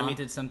 My mom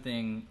did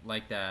something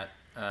like that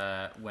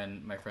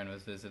when my friend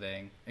was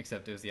visiting,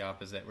 except it was the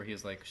opposite, where he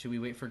was like, should we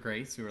wait for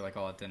Grace? We were like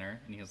all at dinner,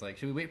 and he was like,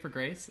 should we wait for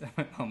Grace? And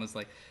my mom was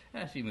like,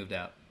 she moved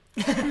out.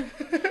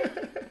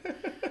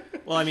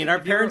 Well, I mean, our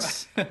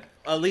parents,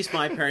 at least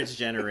my parents'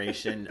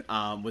 generation,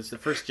 was the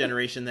first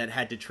generation that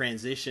had to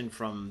transition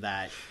from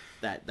that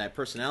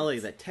personality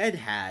that Ted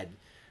had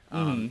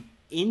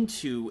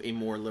into a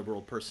more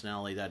liberal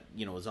personality that,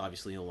 you know, is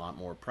obviously a lot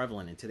more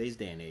prevalent in today's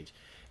day and age.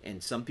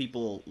 And some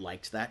people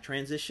liked that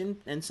transition,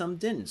 and some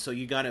didn't. So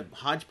you got a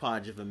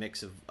hodgepodge of a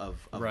mix of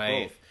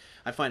both.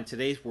 I find in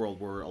today's world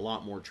we're a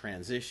lot more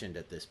transitioned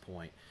at this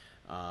point.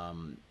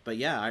 But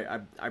yeah,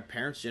 our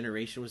parents'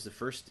 generation was the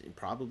first,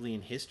 probably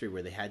in history,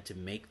 where they had to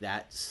make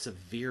that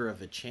severe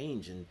of a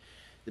change. And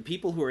the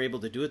people who are able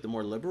to do it, the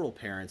more liberal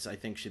parents, I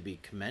think should be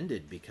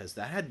commended, because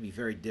that had to be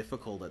very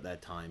difficult at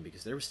that time,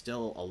 because there was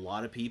still a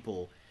lot of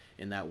people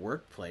in that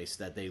workplace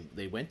that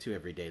they went to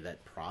every day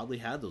that probably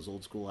had those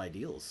old school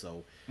ideals.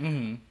 So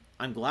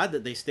I'm glad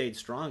that they stayed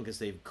strong, because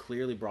they've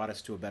clearly brought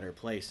us to a better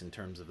place in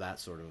terms of that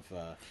sort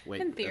of way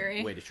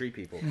to treat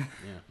people.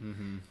 Yeah.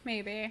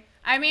 Maybe.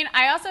 I mean,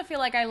 I also feel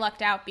like I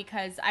lucked out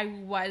because I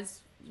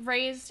was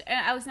raised,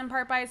 at least in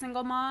part, by a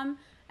single mom.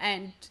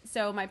 And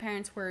so my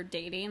parents were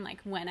dating,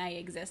 like, when I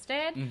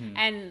existed.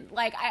 And,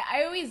 like,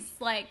 I always,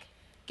 like,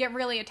 get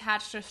really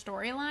attached to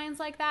storylines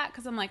like that,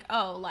 because I'm like,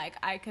 oh, like,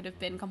 I could have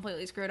been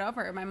completely screwed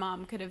over. My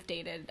mom could have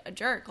dated a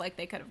jerk. Like,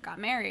 they could have got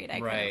married. I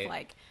could have,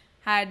 like,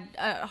 had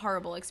a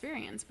horrible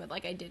experience, but,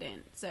 like, I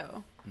didn't,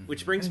 so.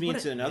 Which brings me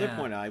to another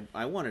point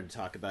I wanted to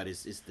talk about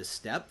is the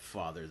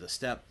stepfather, the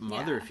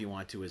stepmother, if you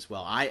want to, as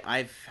well.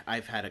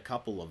 I've had a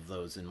couple of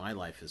those in my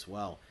life as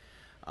well.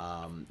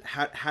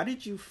 How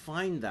did you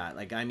find that?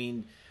 Like, I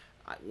mean,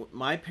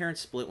 my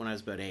parents split when I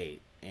was about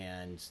 8,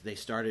 and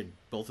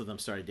both of them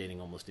started dating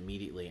almost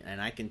immediately.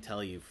 And I can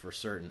tell you for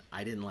certain,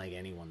 I didn't like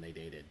anyone they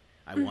dated.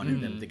 I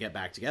wanted them to get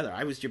back together.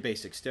 I was your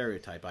basic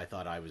stereotype. I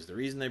thought I was the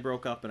reason they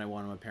broke up, and I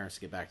wanted my parents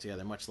to get back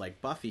together. Much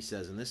like Buffy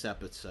says in this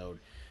episode,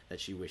 that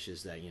she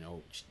wishes that, you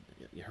know,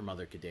 her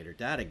mother could date her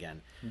dad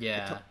again.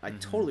 Yeah. I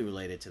totally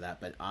related to that,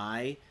 but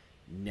I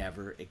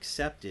never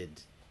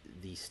accepted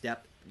the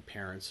step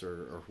parents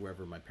or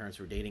whoever my parents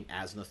were dating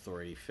as an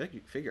authority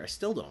figure. I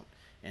still don't,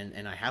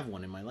 and I have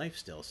one in my life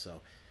still.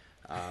 So,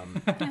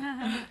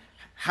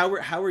 how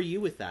are you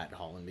with that,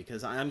 Holland?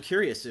 Because I'm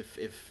curious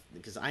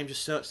because I'm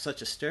just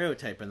such a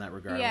stereotype in that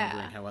regard. Yeah. I'm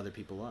wondering how other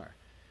people are.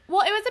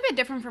 Well, it was a bit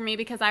different for me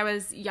because I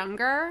was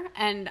younger,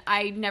 and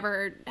I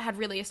never had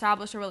really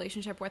established a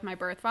relationship with my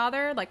birth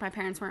father. Like, my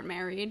parents weren't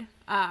married,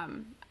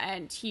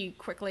 and he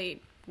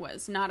quickly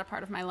was not a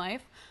part of my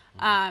life.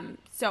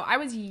 So I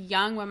was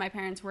young when my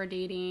parents were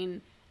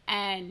dating,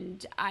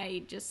 and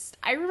I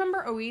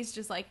remember always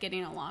just, like,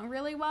 getting along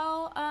really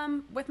well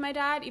with my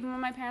dad, even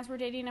when my parents were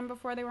dating and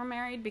before they were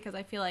married, because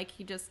I feel like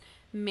he just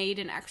made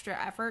an extra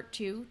effort,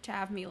 too, to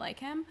have me like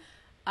him.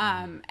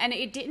 And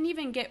it didn't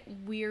even get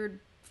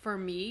weird for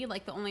me.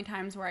 Like, the only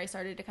times where I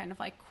started to kind of,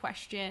 like,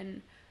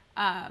 question,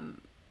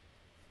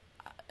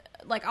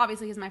 like,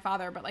 obviously he's my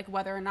father, but, like,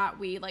 whether or not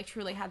we, like,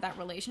 truly had that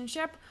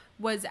relationship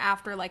was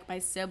after, like, my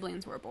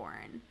siblings were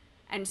born.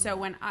 And so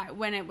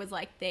when it was,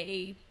 like,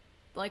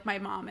 my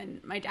mom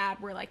and my dad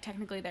were, like,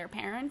 technically their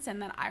parents,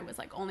 and then I was,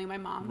 like, only my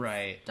mom's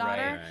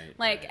daughter.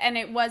 And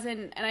it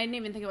wasn't, and I didn't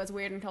even think it was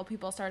weird until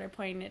people started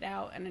pointing it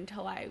out, and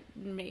until I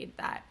made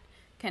that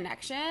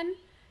connection.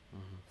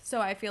 So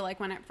I feel like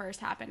when it first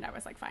happened, I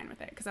was, like, fine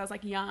with it, because I was,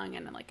 like, young,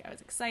 and then, like, I was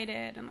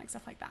excited and, like,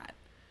 stuff like that.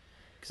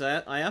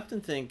 Because I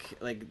often think,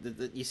 like,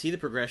 you see the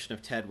progression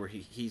of Ted where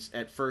he's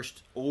at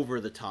first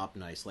over the top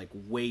nice, like,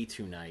 way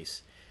too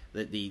nice.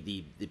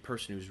 The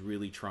person who's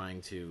really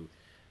trying to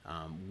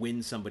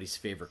win somebody's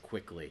favor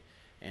quickly.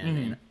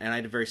 And I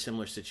had a very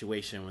similar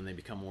situation when they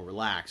become more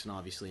relaxed, and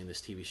obviously in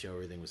this TV show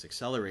everything was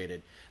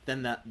accelerated.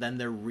 Then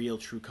their real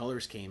true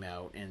colors came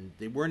out, and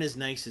they weren't as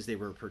nice as they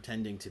were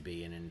pretending to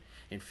be. And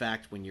in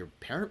fact, when your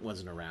parent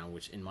wasn't around,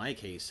 which in my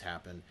case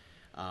happened,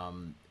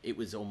 it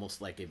was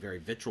almost like a very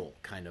vitriol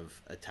kind of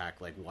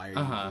attack, like, why are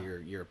you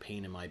here? You're a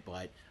pain in my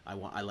butt. I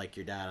like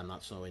your dad, I'm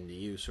not so into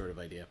you, sort of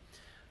idea.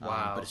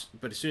 Wow.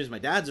 But as soon as my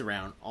dad's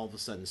around, all of a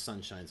sudden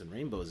sun shines and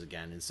rainbows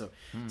again. And so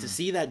to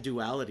see that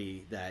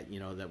duality that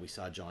we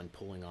saw John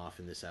pulling off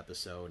in this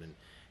episode,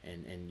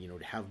 and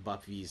to have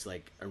Buffy's,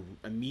 like,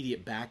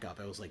 immediate backup,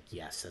 I was like,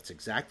 yes, that's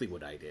exactly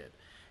what I did.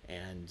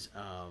 And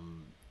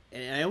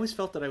I always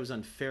felt that I was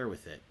unfair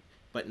with it,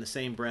 But in the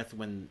same breath,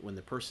 when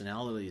the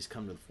personalities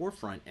come to the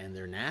forefront and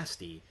they're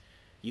nasty,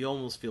 you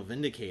almost feel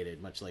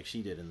vindicated, much like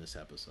she did in this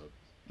episode.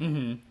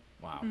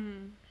 Wow.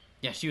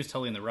 Yeah, she was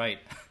totally in the right.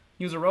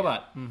 He was a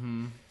robot.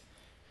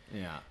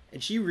 Yeah.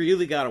 And she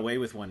really got away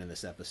with one in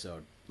this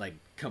episode, like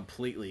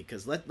completely.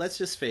 Because let's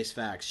just face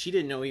facts. She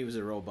didn't know he was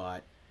a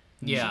robot.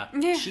 Yeah.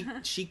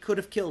 She could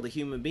have killed a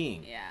human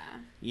being. Yeah.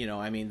 You know,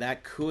 I mean,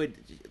 that could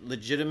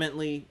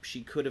legitimately,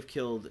 she could have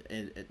killed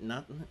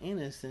not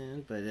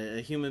innocent, but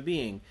a human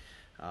being.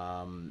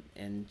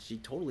 And she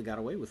totally got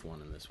away with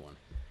one in this one.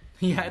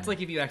 Yeah, it's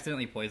like if you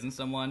accidentally poison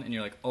someone and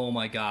you're like, oh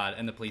my god,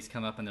 and the police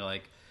come up and they're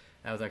like,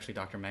 that was actually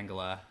Dr.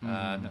 Mengele,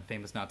 a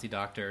famous Nazi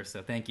doctor,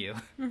 so thank you.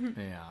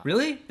 Yeah.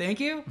 Really? Thank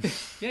you?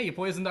 Yeah, you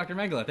poisoned Dr.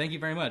 Mengele. Thank you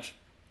very much.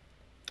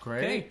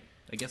 Great. Okay,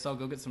 I guess I'll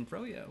go get some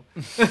froyo.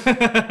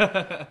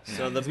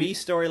 So the B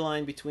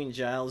storyline between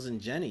Giles and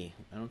Jenny,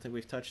 I don't think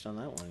we've touched on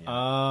that one yet.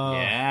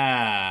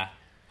 Yeah.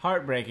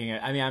 Heartbreaking.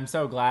 I mean, I'm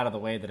so glad of the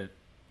way that it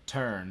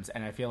turns,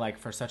 and I feel like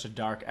for such a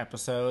dark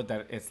episode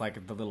that it's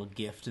like the little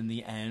gift in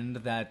the end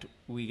that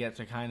we get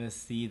to kind of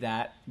see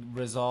that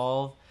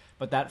resolve.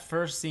 But that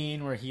first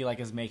scene where he like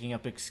is making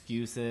up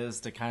excuses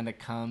to kind of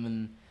come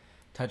and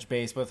touch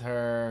base with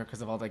her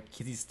because of all like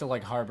he's still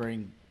like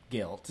harboring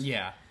guilt.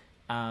 Yeah.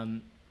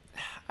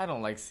 I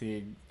don't like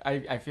seeing.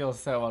 I feel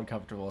so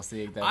uncomfortable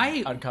seeing them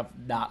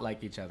not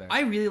like each other.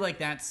 I really like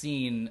that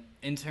scene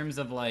in terms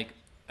of like,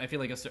 I feel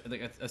like a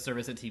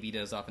service that TV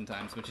does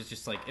oftentimes, which is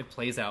just like it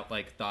plays out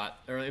like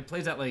it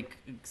plays out like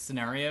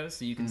scenarios,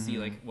 so you can see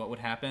like what would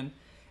happen.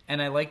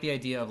 And I like the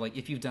idea of like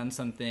if you've done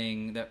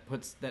something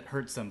that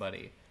hurts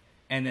somebody,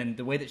 and then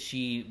the way that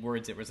she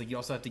words it was like you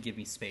also have to give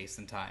me space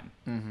and time.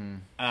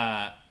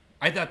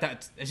 I thought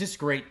it's just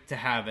great to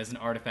have as an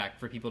artifact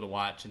for people to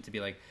watch and to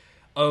be like,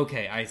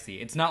 okay, I see.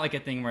 It's not like a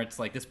thing where it's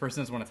like this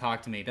person doesn't want to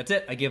talk to me. That's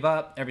it. I give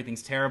up.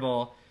 Everything's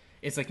terrible.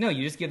 It's like, no,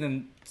 you just give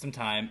them some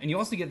time, and you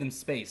also give them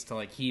space to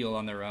like heal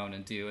on their own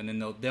and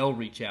then they'll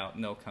reach out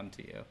and they'll come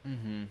to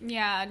you.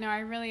 Yeah, no, I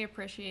really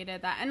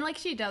appreciated that. And like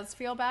she does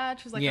feel bad.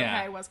 She's like, Yeah.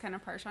 okay, I was kind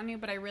of harsh on you,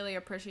 but I really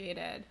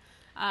appreciated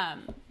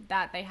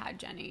that they had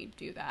Jenny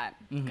do that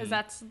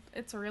because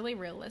it's really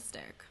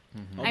realistic.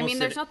 I Almost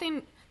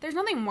mean, there's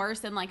nothing worse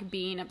than like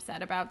being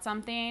upset about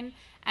something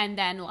and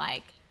then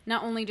like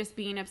not only just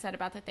being upset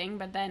about the thing,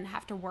 but then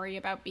have to worry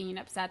about being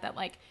upset that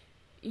like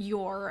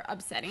you're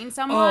upsetting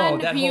someone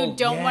that who you whole-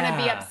 don't want to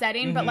be yeah.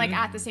 upsetting, but like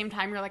at the same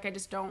time you're like, I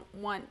just don't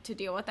want to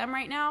deal with them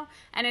right now.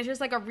 And it's just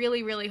like a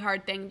really, really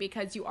hard thing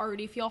because you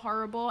already feel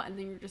horrible and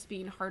then you're just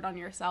being hard on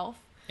yourself.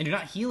 And you're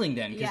not healing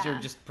then because Yeah.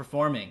 you're just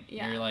performing.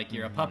 Yeah. You're like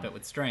you're a puppet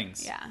with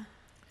strings. Yeah.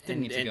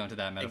 Didn't need to And- go into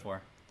that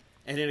metaphor.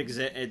 And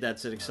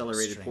that's an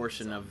accelerated strings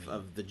portion on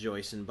of the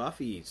Joyce and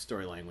Buffy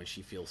storyline when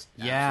she feels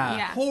Yeah. absolutely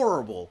Yeah.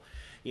 horrible.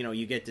 You know,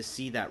 you get to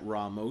see that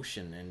raw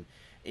emotion. And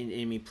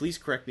I mean, please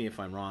correct me if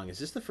I'm wrong. Is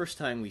this the first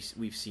time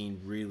we've seen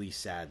really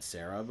sad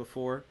Sarah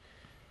before?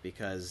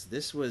 Because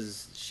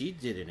she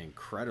did an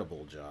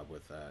incredible job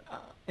with that.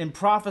 In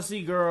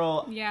Prophecy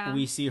Girl, Yeah.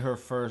 we see her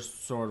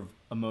first sort of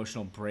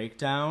emotional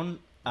breakdown,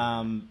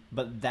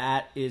 but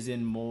that is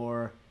in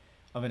more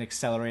of an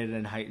accelerated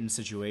and heightened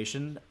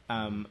situation.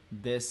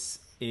 This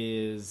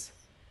is,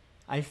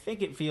 I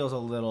think it feels a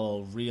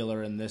little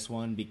realer in this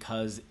one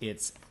because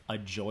it's a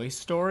Joyce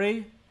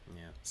story,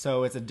 Yeah.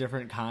 so it's a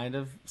different kind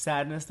of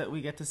sadness that we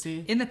get to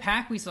see. In the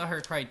pack, we saw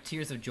her cry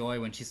tears of joy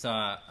when she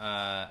saw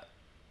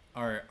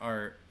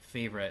our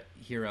favorite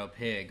hero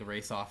Pig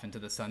race off into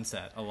the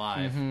sunset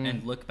alive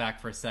and look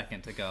back for a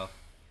second to go,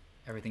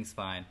 everything's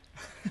fine.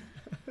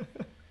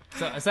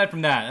 So aside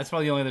from that, that's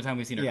probably the only other time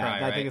we've seen her Yeah, cry,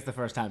 I right? think it's the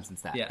first time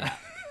since that. yeah.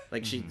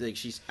 Like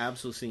she's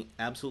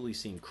absolutely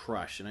seen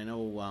crush, and I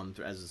know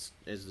as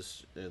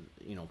this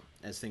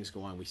as things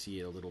go on, we see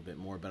it a little bit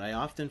more. But I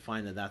often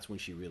find that's when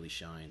she really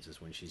shines,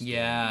 is when she's doing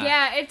Yeah.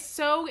 Yeah, it's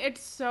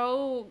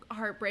so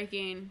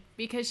heartbreaking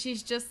because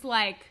she's just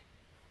like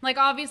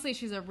obviously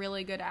she's a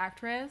really good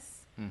actress,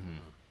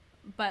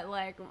 but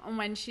like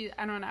when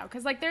I don't know,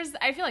 because like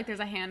I feel like there's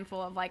a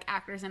handful of like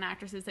actors and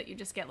actresses that you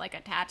just get like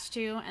attached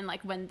to, and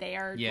like when they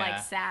are Yeah.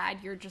 like sad,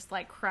 you're just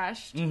like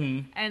crushed,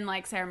 and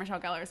like Sarah Michelle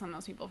Gellar is one of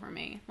those people for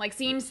me. Like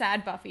seeing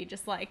sad Buffy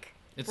just like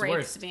It's breaks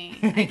worst. me.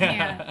 I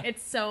can't.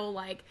 It's so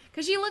like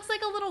because she looks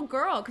like a little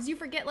girl because you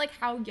forget like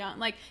how young.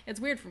 Like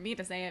it's weird for me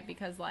to say it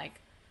because like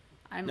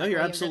I'm No, like, you're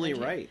way younger absolutely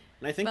than she. right,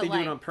 and I think But, they do it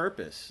like- on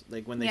purpose.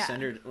 Like when they Yeah.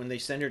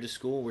 send her to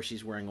school where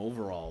she's wearing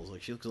overalls,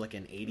 like she looks like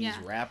an '80s Yeah.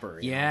 rapper.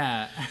 you know?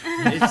 Yeah.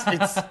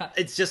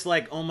 It's just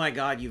like, oh my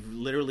god, you've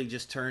literally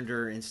just turned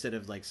her, instead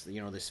of like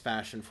this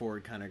fashion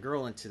forward kind of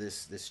girl, into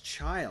this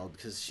child,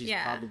 because she's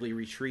Yeah. probably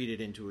retreated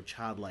into a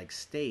childlike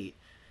state.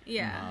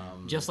 Yeah.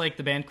 Just like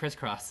the band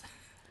Crisscross.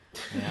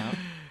 Yeah.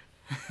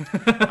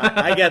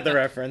 I get the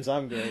reference.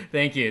 I'm good.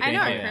 Thank you. I Thank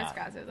know you. what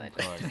crisscross is. I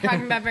just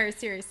talking about very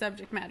serious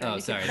subject matter. Oh,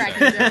 you sorry, keep cracking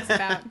sorry. jokes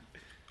about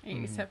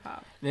 80s hip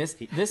hop.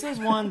 This is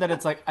one that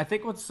it's like, I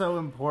think what's so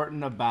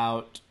important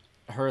about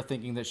her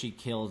thinking that she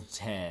killed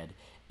Ted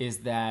is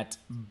that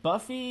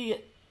Buffy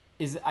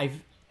is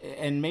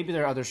and maybe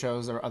there are other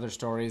shows or other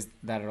stories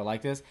that are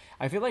like this.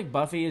 I feel like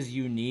Buffy is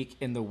unique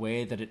in the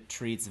way that it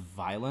treats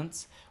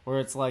violence, where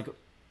it's like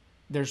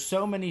there's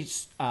so many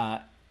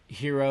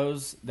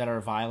heroes that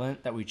are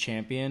violent that we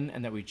champion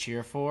and that we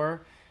cheer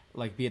for,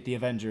 like be it the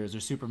Avengers or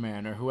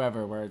Superman or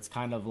whoever, where it's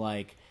kind of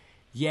like,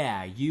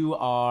 yeah, you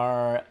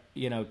are,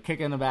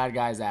 kicking the bad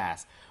guy's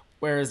ass.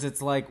 Whereas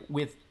it's like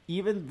with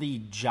even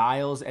the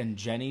Giles and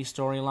Jenny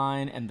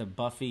storyline and the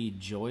Buffy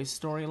Joyce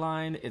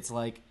storyline,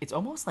 it's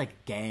almost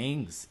like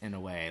gangs in a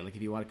way. Like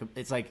if you want to,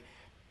 it's like,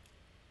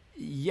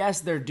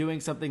 yes, they're doing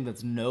something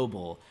that's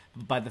noble,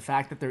 but by the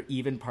fact that they're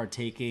even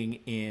partaking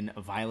in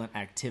violent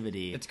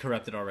activity, It's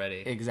corrupted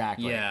already.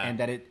 exactly, Yeah. and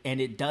that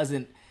it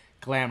doesn't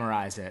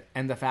glamorize it,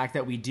 and the fact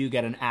that we do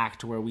get an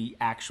act where we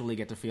actually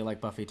get to feel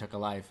like Buffy took a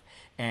life,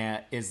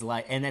 and it's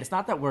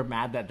not that we're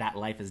mad that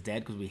life is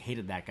dead because we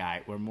hated that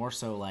guy. We're more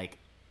so like,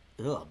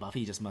 ugh,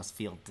 Buffy just must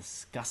feel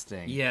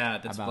disgusting. Yeah,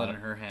 that's about blood it.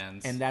 on her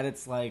hands. And that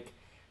it's like,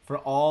 for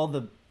all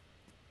the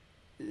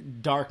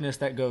darkness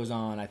that goes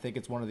on, I think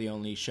it's one of the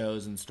only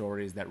shows and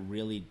stories that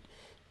really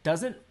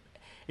doesn't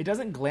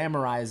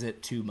glamorize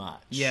it too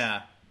much.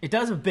 Yeah. It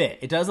does a bit.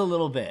 It does a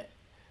little bit.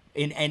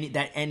 In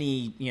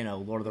any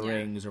Lord of the Yeah.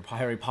 Rings or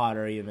Harry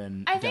Potter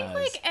even I think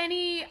does.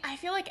 I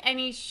feel like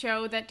any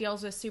show that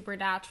deals with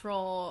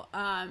supernatural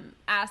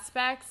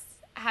aspects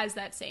has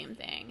that same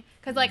thing.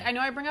 Because I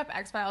know I bring up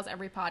X-Files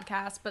every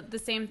podcast, but the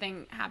same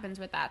thing happens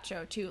with that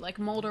show too. Like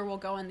Mulder will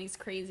go in these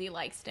crazy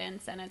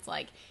stints, and it's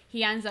like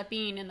he ends up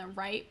being in the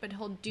right, but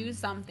he'll do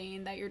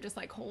something that you're just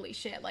like, holy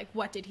shit! Like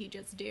what did he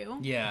just do?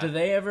 Yeah.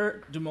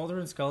 Do Mulder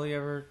and Scully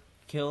ever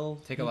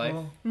Take a life?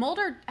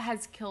 Mulder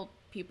has killed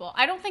people.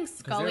 I don't think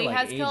Scully like,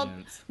 has killed.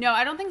 agents. No,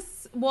 I don't think.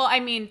 Well, I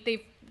mean,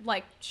 they've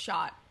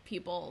shot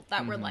people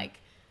that were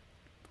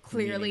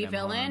clearly Meaning them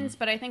villains,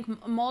 but I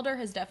think Mulder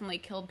has definitely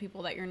killed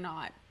people that you're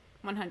not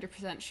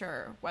 100%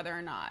 sure whether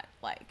or not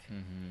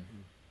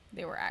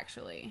they were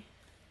actually.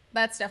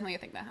 That's definitely a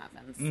thing that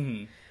happens.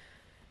 Mm-hmm.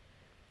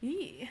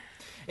 Yee.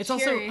 It's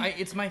Scary. also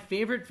it's my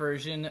favorite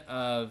version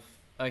of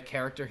a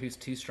character who's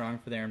too strong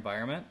for their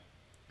environment.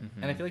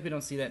 And I feel like we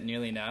don't see that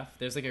nearly enough.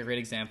 There's a great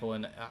example,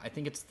 and I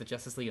think it's the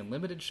Justice League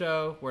Unlimited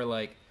show where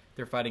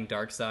they're fighting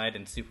Darkseid,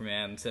 and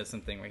Superman says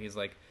something where he's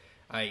like,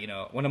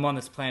 when I'm on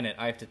this planet,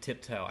 I have to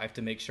tiptoe. I have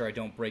to make sure I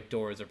don't break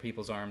doors or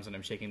people's arms when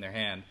I'm shaking their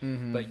hand.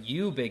 But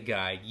you, big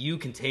guy, you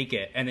can take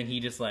it. And then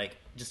he just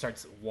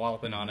starts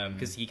walloping on him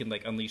because he can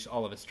unleash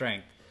all of his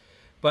strength.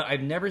 But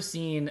I've never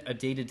seen a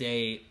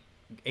day-to-day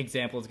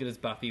example as good as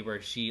Buffy, where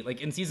she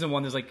in season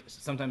 1 there's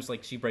sometimes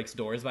she breaks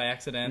doors by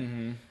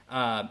accident,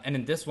 and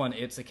in this one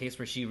it's a case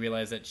where she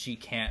realized that she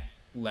can't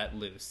let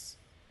loose,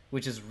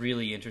 which is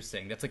really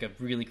interesting. That's a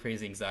really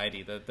crazy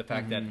anxiety, the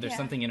fact that there's Yeah.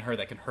 something in her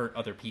that can hurt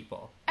other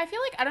people. I feel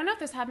like I don't know if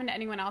this happened to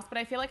anyone else, but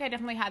I feel like I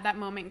definitely had that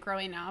moment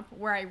growing up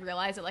where I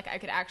realized that I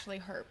could actually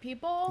hurt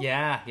people.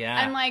 Yeah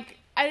And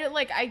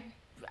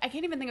I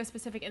can't even think of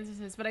specific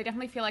instances, but I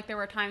definitely feel like there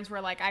were times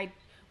where I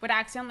would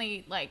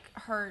accidentally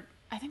hurt.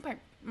 I think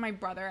my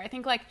brother. I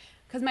think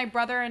because my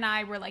brother and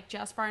I were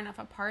just far enough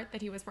apart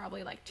that he was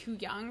probably too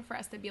young for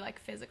us to be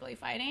physically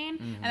fighting.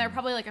 And there were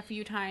probably a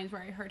few times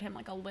where I hurt him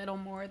a little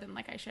more than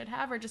I should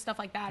have, or just stuff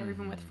like that, or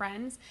even with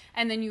friends.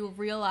 And then you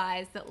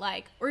realize that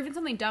or even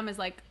something dumb is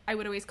I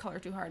would always color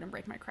too hard and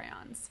break my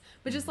crayons.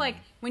 But just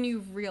when you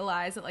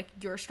realize that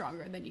you're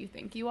stronger than you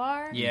think you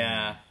are.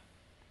 Yeah.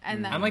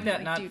 And then I'm like that,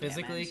 you, not do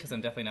physically, damage. because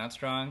I'm definitely not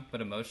strong,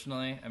 but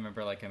emotionally. I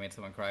remember I made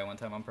someone cry one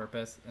time on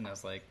purpose, and I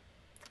was like,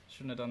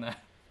 shouldn't have done that.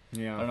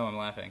 Yeah. I don't know, I'm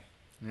laughing.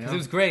 Because Yeah. it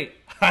was great.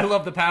 I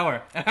love the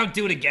power. And I'll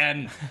do it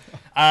again.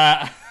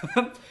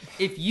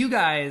 If you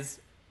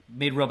guys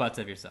made robots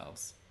of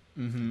yourselves,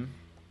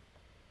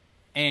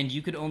 and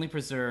you could only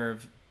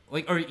preserve,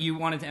 or you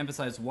wanted to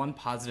emphasize one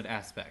positive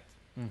aspect,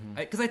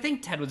 because I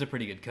think Ted was a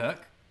pretty good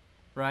cook,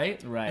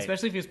 right? Right.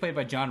 Especially if he was played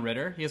by John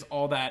Ritter. He has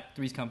all that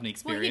Three's Company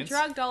Well, experience. he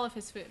drugged all of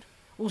his food.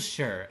 Well,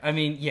 sure. I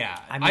mean, yeah.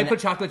 I mean, put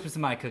chocolate chips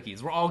in my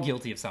cookies. We're all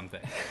guilty of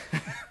something.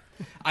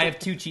 I have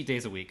 2 cheat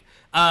days a week.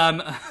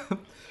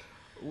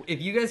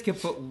 If you guys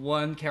could put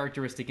one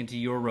characteristic into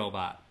your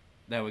robot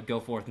that would go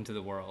forth into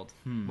the world,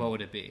 what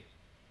would it be?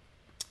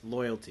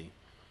 Loyalty.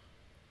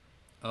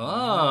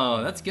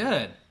 Oh, that's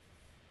good.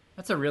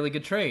 That's a really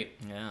good trait.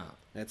 Yeah.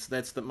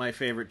 That's my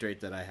favorite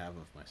trait that I have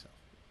of myself.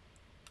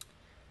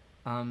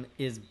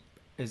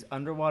 Is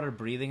underwater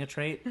breathing a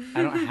trait?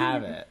 I don't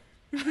have it.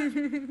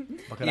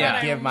 But could Yeah,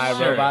 I give my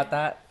sure. robot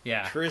that?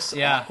 Yeah. Chris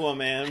Yeah.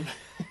 Aquaman.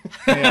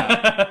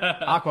 Yeah.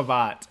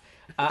 Aquabot.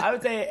 I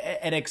would say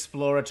an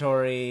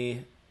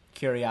exploratory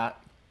curiosity.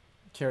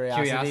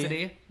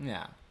 Curiosity?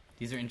 Yeah.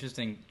 These are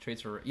interesting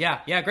traits for...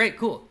 Yeah, great,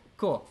 cool.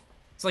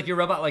 It's like your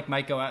robot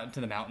might go out into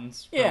the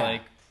mountains for Yeah.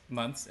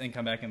 months and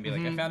come back and be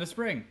like, I found a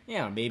spring.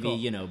 Yeah, maybe,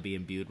 Cool. be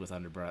imbued with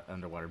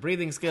underwater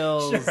breathing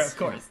skills. Sure, of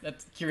course.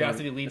 That's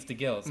curiosity leads to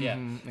gills, yeah.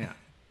 Yeah.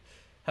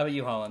 How about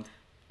you, Holland?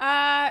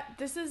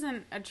 This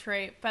isn't a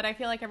trait, but I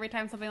feel like every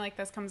time something like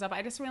this comes up,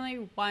 I just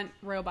really want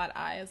robot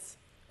eyes.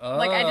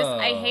 Like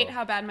I hate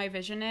how bad my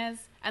vision is,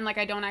 and like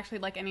I don't actually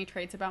like any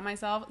traits about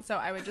myself. So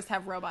I would just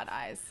have robot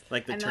eyes,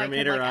 Like the and then I could,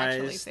 Terminator like,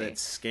 actually eyes see. that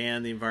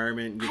scan the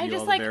environment and give I you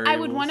just all like the I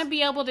variables. would want to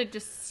be able to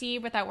just see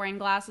without wearing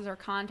glasses or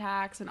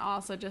contacts, and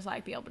also just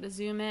like be able to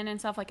zoom in and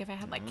stuff. Like if I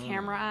had like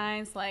camera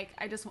eyes, like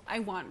I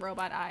want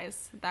robot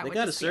eyes. That They would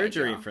got a just be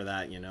surgery ideal. for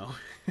that, you know.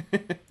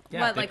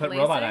 Yeah, What, they like put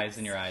robot LASIK? eyes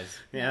in your eyes.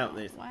 Yeah, No,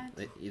 they what?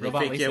 they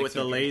Robot fake LASIK it with the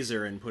surgery.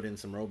 laser and put in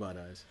some robot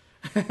eyes.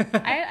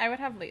 I would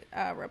have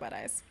robot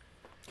eyes.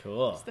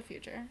 Cool. It's the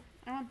future.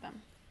 I want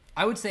them.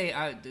 I would say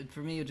for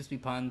me it would just be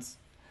puns.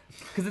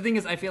 Because the thing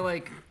is, I feel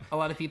like a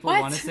lot of people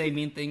What? want to say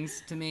mean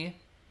things to me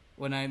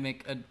when I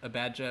make a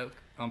bad joke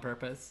on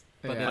purpose,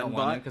 but they Yeah. don't Punbot?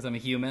 want to because I'm a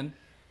human.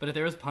 But if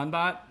there was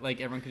Punbot, like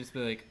everyone could just be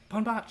like,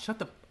 Punbot, shut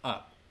the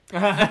up.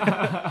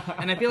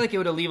 And I feel like it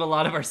would alleviate a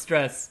lot of our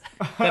stress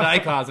that I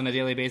cause on a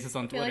daily basis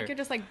on I feel Twitter. like you're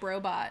just like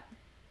Brobot.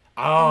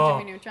 Oh,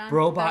 Jimmy Neutron. That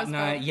robot was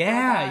night. Bro-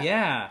 Yeah, Robot.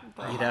 yeah. You'd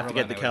Oh, have to Robot get the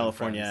Night with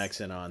California friends.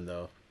 accent on,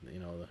 though. You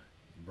know, the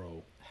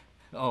bro.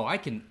 Oh, I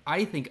think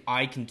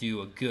I can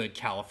do a good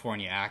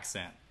California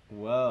accent.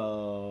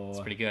 Whoa. It's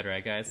pretty good,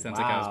 right, guys? Sounds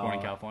like I was born in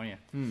Wow. California.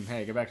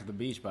 Hey, get back to the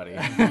beach, buddy.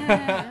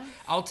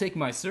 I'll take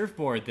my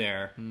surfboard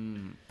there,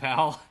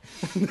 pal.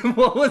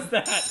 What was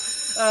that?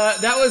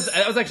 That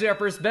was actually our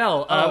first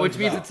bell, which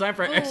means it's time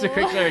for our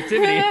extracurricular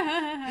activity.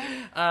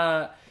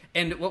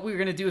 And what we're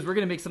gonna do is we're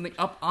gonna make something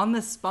up on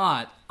the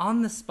spot,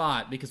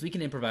 because we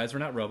can improvise. We're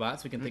not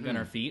robots. We can think on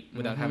our feet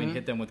without having to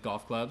hit them with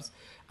golf clubs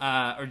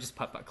or just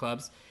putt-putt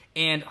clubs.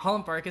 And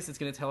Holland Farkas is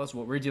gonna tell us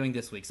what we're doing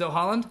this week. So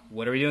Holland,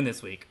 what are we doing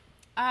this week?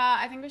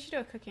 I think we should do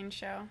a cooking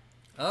show.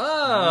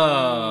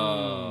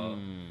 Oh,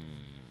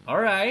 all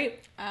right.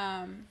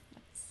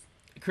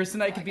 Chris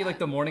and I could be got? like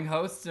the morning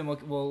hosts, and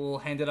we'll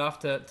hand it off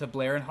to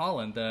Blair and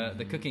Holland,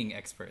 the cooking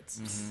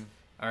experts.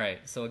 All right,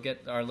 so we'll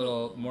get our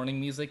little morning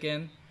music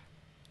in.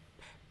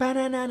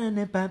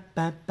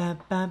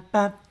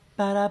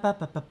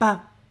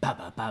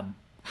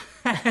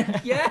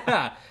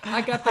 Yeah,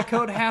 I got the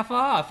code half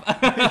off.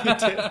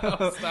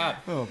 Stop.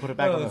 Oh, put it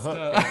back on the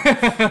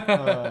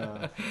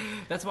hook.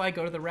 That's why I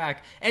go to the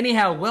rack.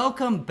 Anyhow,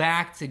 welcome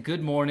back to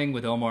Good Morning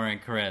with Omar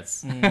and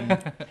Chris.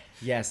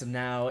 Yes,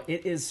 now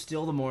it is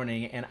still the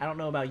morning, and I don't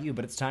know about you,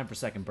 but it's time for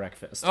second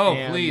breakfast. Oh,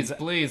 And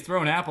please,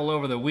 throw an apple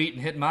over the wheat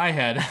and hit my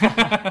head.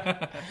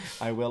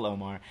 I will,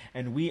 Omar.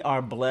 And we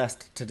are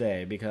blessed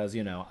today because,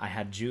 you know, I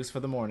had juice for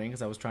the morning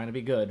because I was trying to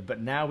be good, but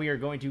now we are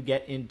going to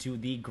get into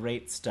the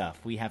great stuff.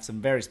 We have some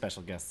very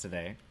special guests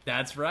today.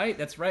 That's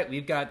right.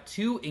 We've got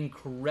two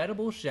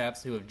incredible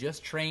chefs who have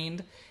just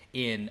trained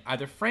in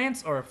either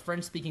France or a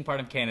French-speaking part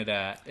of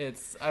Canada.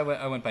 I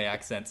went by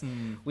accents.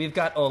 We've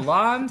got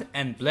Hollande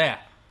and Blair.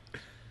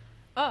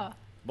 Oh.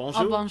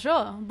 Bonjour. Oh,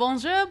 bonjour.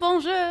 Bonjour,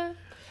 bonjour.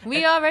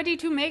 We are ready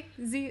to make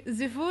the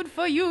food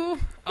for you.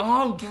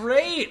 Oh,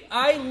 great!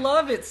 I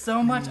love it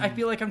so much. I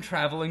feel like I'm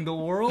traveling the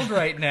world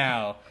right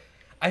now.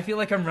 I feel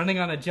like I'm running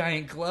on a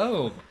giant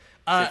globe.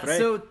 C'est vrai.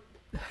 So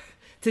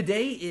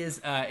today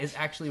is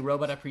actually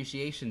Robot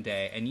Appreciation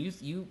Day, and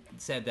you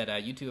said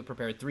that you two have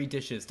prepared 3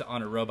 dishes to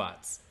honor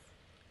robots.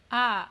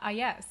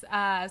 Yes.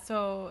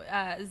 So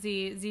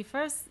the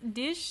first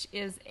dish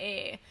is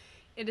a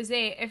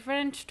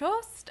French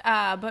toast,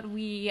 but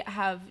we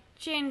have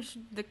changed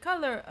the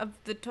color of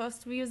the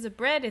toast. We use a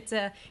bread. It's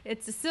a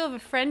silver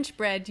French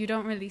bread. You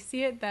don't really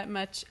see it that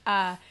much.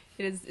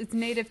 It's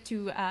native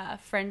to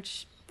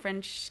French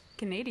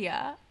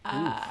Canada,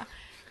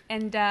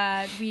 and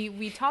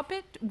we top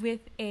it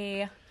with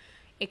a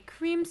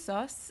cream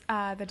sauce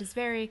that is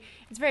very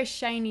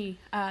shiny,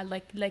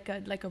 like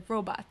a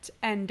robot.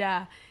 And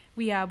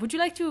would you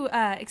like to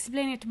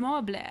explain it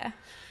more, Blair?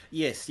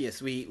 Yes.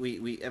 We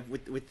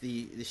with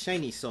the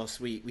shiny sauce,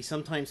 we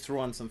sometimes throw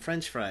on some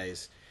French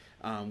fries,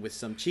 with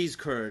some cheese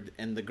curd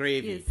and the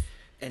gravy. Yes.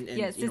 And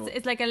Yes, you know,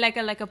 it's like a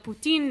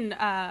poutine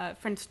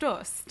French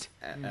toast.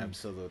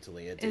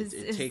 absolutely, it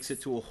Is- takes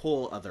it to a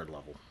whole other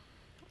level.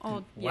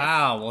 Oh, yes.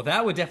 Wow, well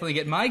that would definitely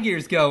get my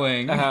gears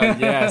going.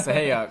 Yes.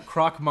 Hey,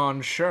 croque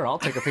monsieur, I'll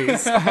take a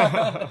piece.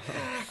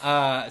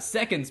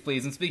 Seconds,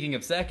 please. And speaking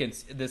of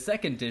seconds, the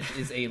second dish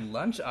is a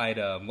lunch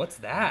item. What's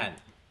that?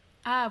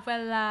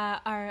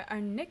 Our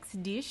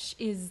next dish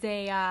is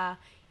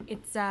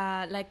it's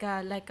like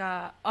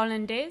a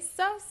hollandaise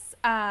sauce,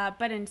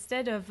 but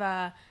instead of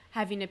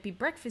having it be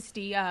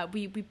breakfasty,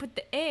 we put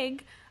the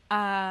egg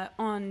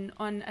on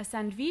a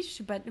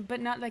sandwich,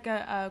 but not like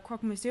a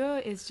croque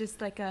monsieur. It's just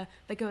like a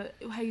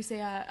how you say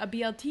a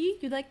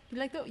BLT. You like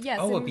that? Yes.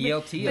 Oh, a and we-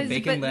 BLT, a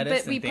bacon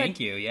lettuce, and thank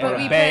you, yeah. But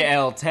we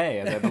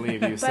BLT, as I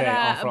believe you say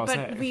en but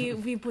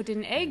français. we put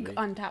an egg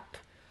on top.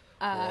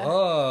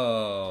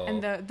 Oh.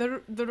 And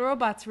the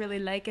robots really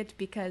like it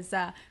because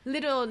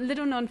little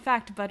known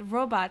fact, but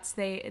robots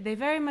they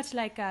very much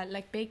like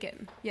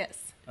bacon.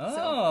 Yes.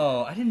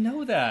 Oh, I didn't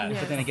know that. Yes.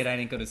 But then again, I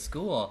didn't go to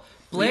school.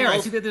 Blair, I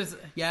also- see that there's...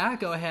 Yeah,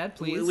 go ahead,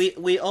 please.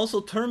 We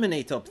also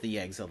terminate up the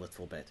eggs a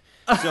little bit.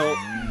 So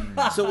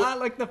I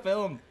like the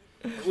film.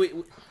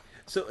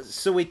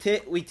 we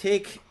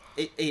take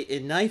a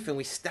knife and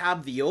we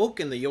stab the yolk,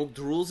 and the yolk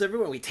drools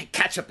everywhere. We take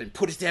ketchup and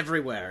put it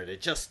everywhere, and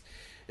it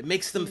It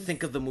makes them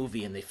think of the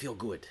movie and they feel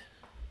good.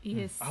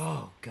 Yes.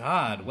 Oh,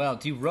 God. Well,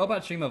 do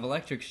robots dream of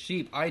electric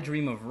sheep? I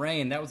dream of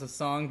rain. That was a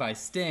song by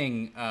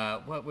Sting.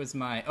 What was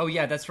my... Oh,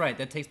 yeah, that's right.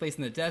 That takes place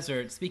in the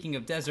desert. Speaking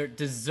of desert,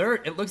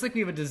 dessert. It looks like we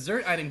have a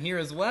dessert item here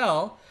as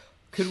well.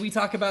 Could we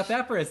talk about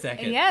that for a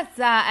second? Yes,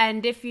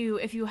 and if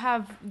you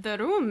have the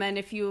room, and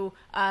if you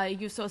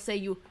so say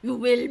you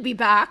will be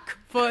back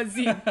for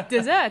the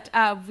dessert,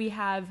 we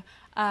have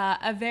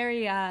a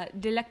very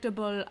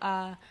delectable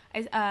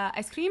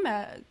ice cream,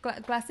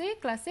 glacé,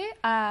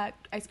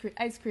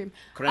 ice cream.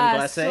 Crème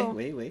glacée?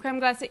 Oui. Crème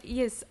glacée,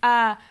 yes.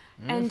 And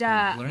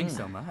Learning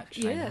so much.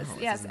 yes, know,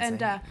 yes, it's and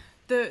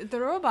the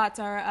robots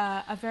are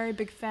a very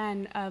big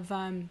fan of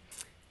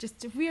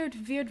just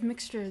weird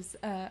mixtures,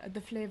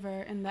 the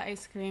flavor in the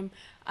ice cream.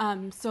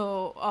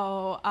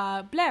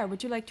 Blair,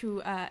 would you like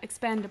to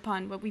expand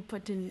upon what we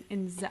put in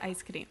the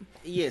ice cream?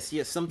 Yes.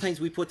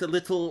 Sometimes we put a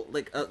little,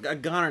 like a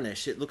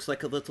garnish. It looks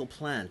like a little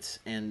plant,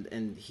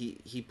 and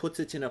he puts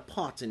it in a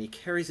pot and he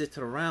carries it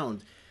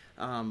around.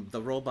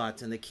 The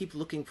robot, and they keep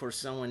looking for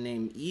someone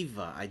named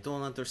Eva. I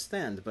don't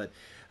understand, but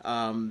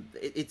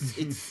it's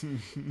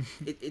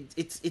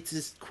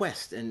this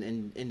quest,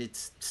 and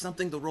it's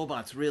something the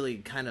robots really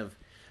kind of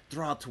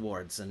draw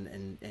towards,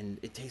 and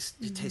it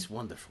tastes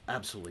wonderful,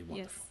 absolutely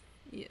wonderful.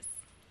 Yes,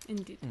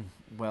 indeed.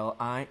 Well,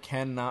 I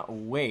cannot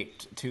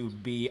wait to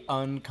be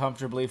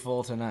uncomfortably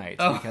full tonight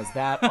because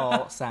that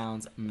all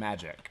sounds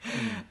magic.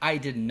 I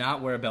did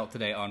not wear a belt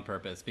today on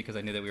purpose because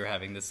I knew that we were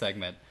having this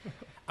segment.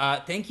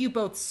 Thank you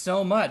both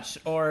so much.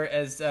 Or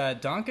as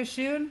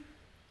Dankeschön?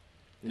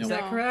 No. Is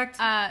that correct?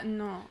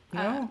 No.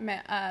 No?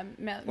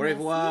 Au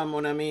revoir,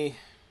 mon ami.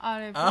 Au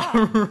revoir.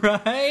 All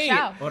right.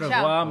 Ciao. Au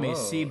revoir,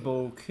 merci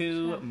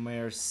beaucoup,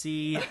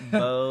 merci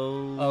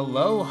beau.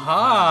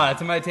 Aloha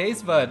to my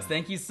taste buds.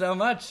 Thank you so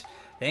much.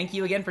 Thank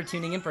you again for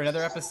tuning in for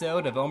another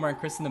episode of Omar and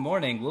Chris in the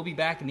Morning. We'll be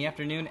back in the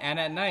afternoon and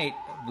at night.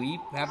 We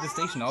have the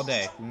station all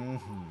day.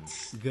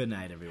 Good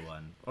night,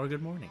 everyone. Or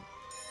good morning.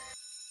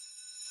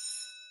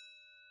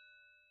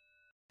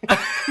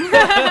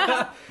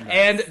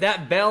 And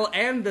that bell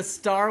and the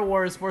Star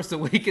Wars Force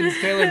Awakens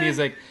trailer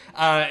music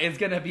is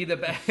gonna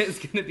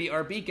be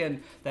our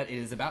beacon that it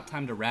is about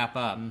time to wrap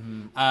up.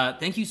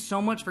 Thank you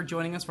so much for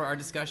joining us for our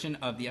discussion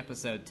of the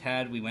episode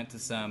Ted. We went to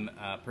some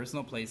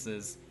personal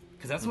places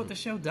because that's what the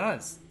show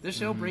does. This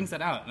show brings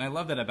that out, and I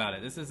love that about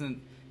it. This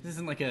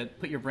isn't like a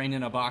put your brain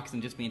in a box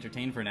and just be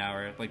entertained for an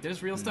hour. Like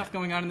there's real stuff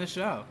going on in this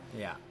show.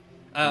 Yeah.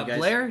 guys-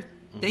 Blair,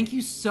 thank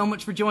you so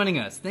much for joining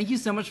us. Thank you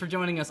so much for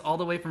joining us all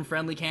the way from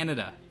friendly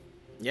Canada.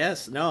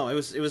 Yes, no, it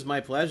was my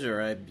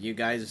pleasure. You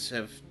guys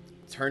have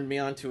turned me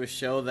on to a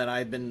show that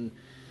I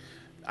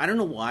don't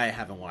know why I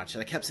haven't watched it.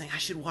 I kept saying I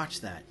should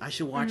watch that.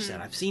 That.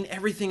 I've seen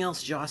everything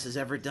else Joss has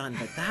ever done,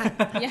 but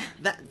that Yeah.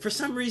 that for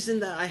some reason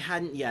that I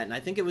hadn't yet. And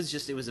I think it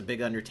was a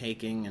big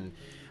undertaking, and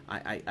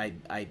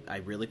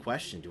I really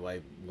questioned, do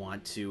I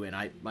want to?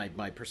 And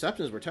my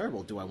perceptions were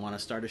terrible. Do I want to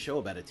start a show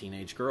about a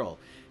teenage girl?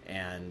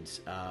 And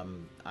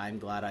I'm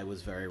glad I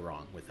was very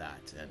wrong with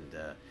that.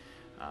 And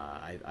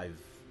I've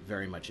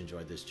very much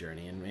enjoyed this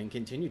journey and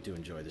continue to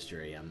enjoy this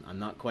journey. I'm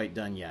not quite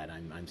done yet.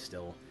 I'm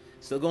still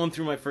going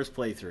through my first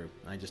playthrough.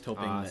 I'm just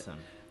hoping Awesome.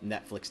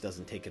 that Netflix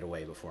doesn't take it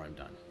away before I'm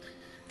done.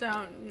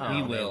 Don't. Oh,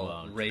 We they will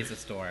won't. raise a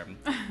storm.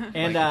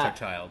 And like it's our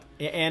child.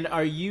 And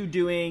are you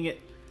doing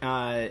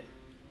the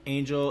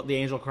Angel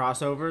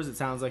crossovers? It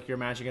sounds like you're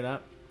matching it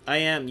up. I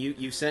am.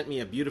 You sent me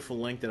a beautiful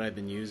link that I've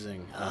been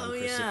using.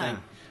 Chris, so yeah.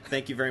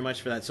 thank you very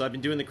much for that. So I've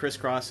been doing the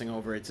crisscrossing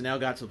over. It's now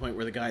got to the point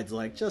where the guide's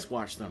like, just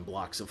watch them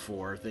blocks of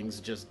 4 things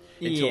just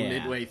until Yeah.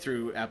 midway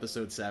through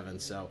episode 7.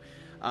 So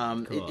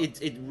Cool.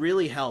 it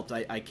really helped.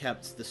 I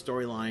kept the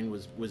storyline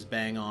was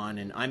bang on,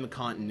 and I'm a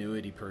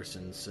continuity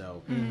person,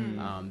 so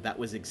that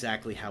was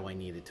exactly how I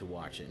needed to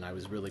watch it, and I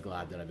was really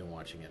glad that I've been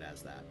watching it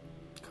as that.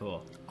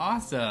 Cool.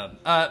 Awesome.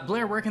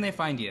 Blair, where can they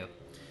find you?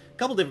 A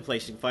couple different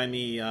places. You can find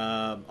me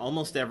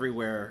almost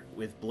everywhere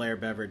with Blair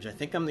Beveridge. I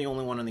think I'm the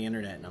only one on the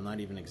internet, and I'm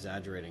not even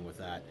exaggerating with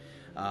that.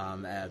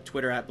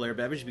 Twitter at Blair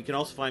Beveridge. But you can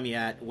also find me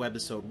at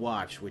Webisode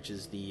Watch, which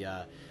is the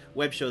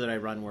web show that I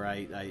run where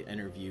I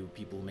interview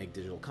people who make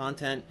digital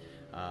content,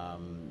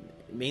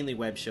 mainly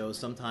web shows,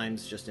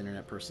 sometimes just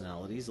internet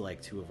personalities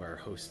like 2 of our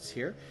hosts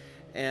here.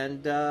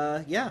 And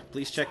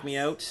please check me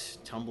out.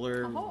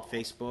 Tumblr,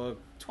 Facebook,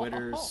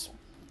 Twitters.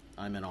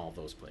 I'm in all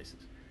those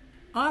places.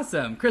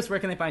 Awesome. Chris, where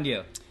can they find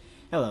you?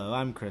 Hello,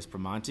 I'm Chris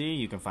Pramonti.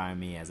 You can find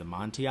me as a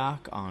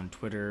Montioc on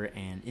Twitter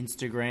and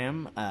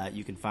Instagram.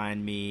 You can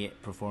find me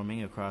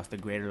performing across the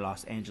greater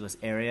Los Angeles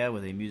area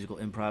with a musical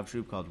improv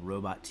troupe called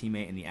Robot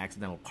Teammate and the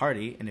Accidental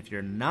Party. And if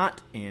you're not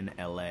in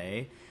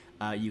LA,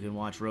 you can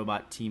watch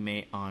Robot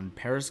Teammate on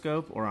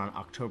Periscope or on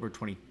October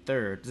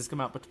 23rd. Does this come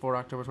out before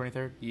October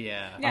 23rd?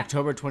 Yeah.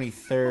 October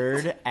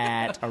 23rd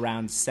at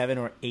around 7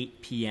 or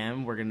 8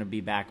 p.m. We're going to be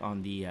back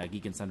on the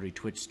Geek and Sundry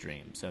Twitch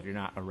stream. So if you're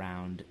not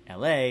around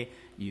LA,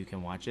 you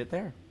can watch it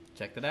there.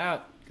 Check that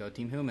out. Go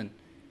Team Human.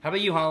 How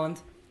about you, Holland?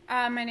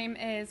 My name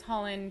is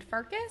Holland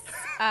Farkas.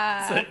 It's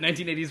a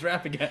 1980s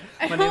rap again.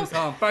 My name's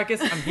Holland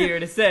Farkas. I'm here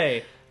to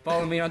say,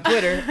 follow me on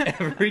Twitter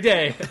every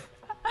day.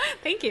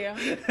 Thank you.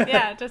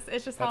 Yeah,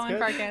 it's just following good.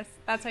 Farkas.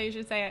 That's how you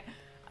should say it.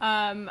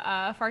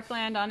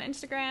 Farkland on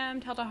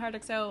Instagram,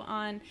 TelltaleHeartXO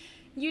on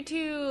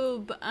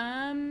YouTube.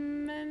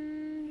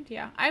 And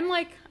yeah,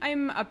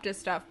 I'm up to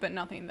stuff, but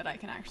nothing that I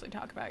can actually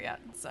talk about yet.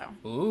 So.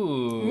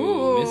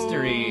 Ooh,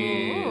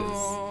 mysteries.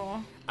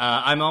 Ooh.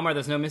 I'm Omar.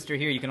 There's no mystery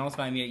here. You can also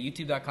find me at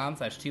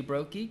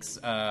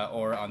youtube.com/2brokegeeks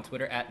or on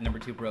Twitter at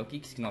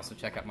 @2brokegeeks. You can also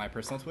check out my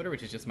personal Twitter,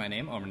 which is just my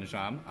name, Omar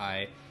Najam.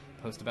 I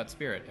post about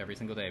Spirit every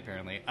single day,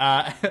 apparently.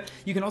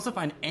 You can also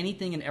find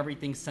anything and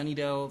everything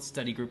Sunnydale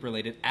Study Group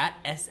related at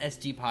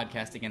SSG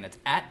Podcast. Again, that's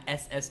at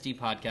SSG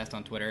Podcast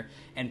on Twitter.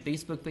 And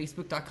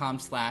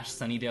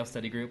facebook.com/Sunnydale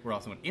Study Group. We're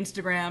also on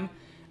Instagram.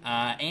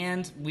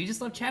 And we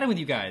just love chatting with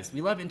you guys.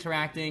 We love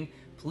interacting.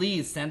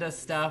 Please send us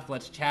stuff.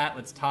 Let's chat.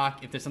 Let's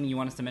talk. If there's something you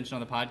want us to mention on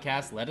the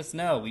podcast, let us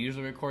know. We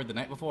usually record the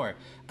night before.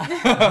 But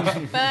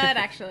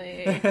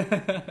actually,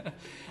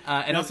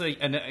 And also,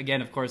 and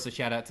again, of course, a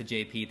shout out to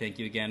JP. Thank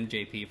you again,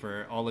 JP,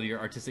 for all of your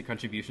artistic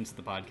contributions to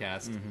the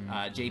podcast.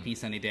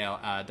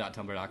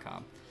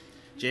 jpsunnydale.tumblr.com.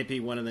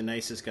 JP, one of the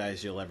nicest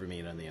guys you'll ever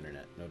meet on the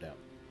internet, no doubt.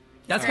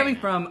 That's Right. coming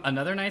from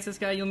another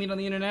nicest guy you'll meet on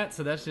the internet,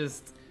 so that's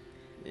just...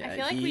 Yeah, I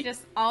feel like we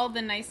just all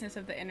the niceness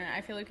of the internet.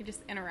 I feel like we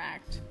just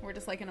interact. We're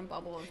just like in a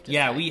bubble of. Just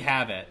Yeah, like, we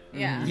have it.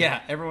 Yeah.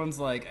 Yeah, everyone's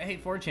like, I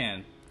hate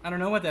 4chan. I don't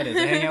know what that is. I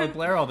hang out with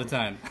Blair all the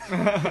time.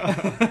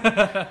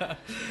 Well,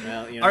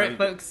 you know, All right,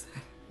 folks.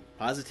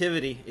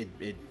 positivity.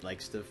 It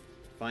likes to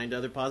find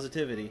other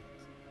positivity.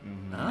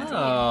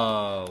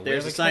 Oh. we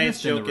There's have a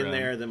science chemist joke in room.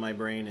 there that my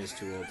brain is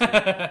too old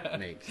to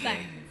make. So.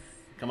 Thanks.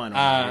 Come on,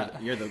 Omar,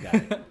 you're the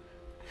guy.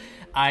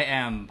 I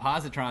am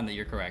positron that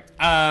you're correct.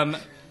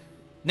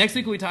 Next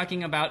week we'll be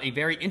talking about a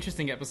very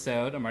interesting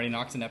episode, a Marty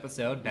Noxon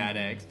episode, Bad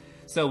Eggs.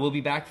 So we'll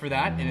be back for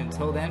that, and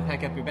until then,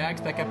 pack up your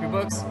bags, pack up your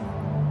books.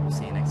 We'll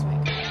see you next week.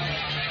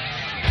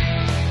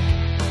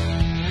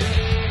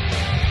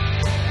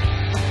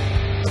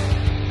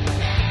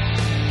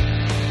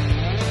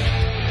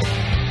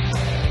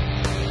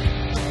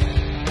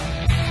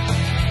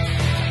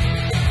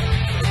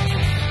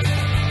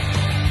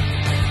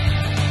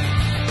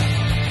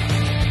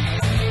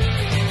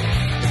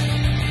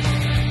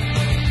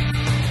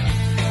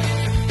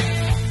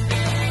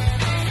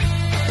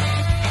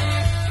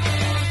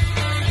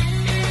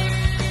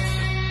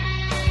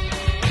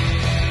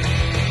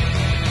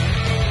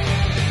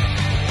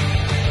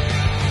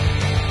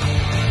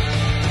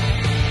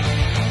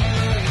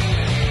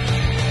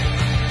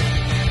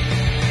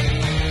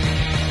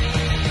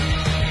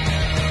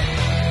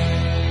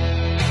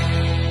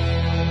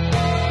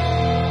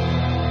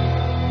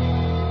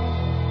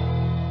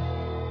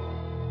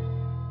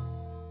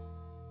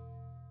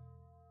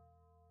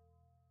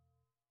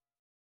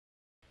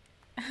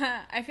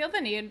 I feel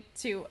the need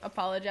to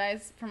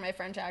apologize for my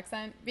French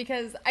accent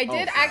because I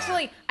did God.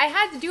 actually. I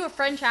had to do a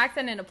French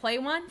accent in a play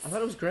once, I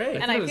thought it was great.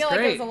 and thought it I was feel like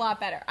it great. was a lot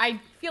better. I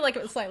feel like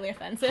it was slightly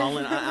offensive.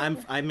 Colin,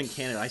 I'm in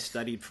Canada. I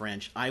studied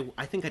French. I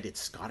think I did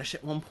Scottish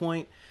at one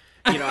point.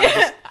 You know,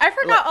 I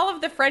forgot all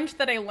of the French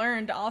that I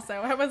learned also.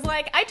 I was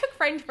like, I took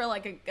French for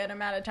like a good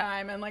amount of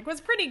time and like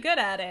was pretty good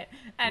at it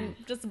and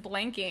just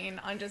blanking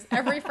on just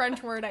every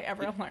French word I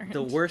ever learned.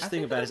 the worst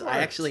thing about it is that I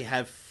works. actually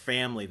have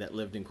family that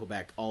lived in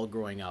Quebec all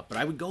growing up, but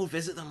I would go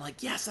visit them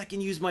like, yes, I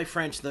can use my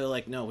French. They're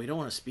like, no, we don't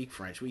want to speak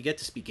French. We get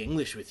to speak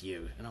English with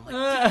you. And I'm like,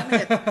 damn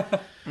it.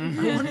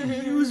 I want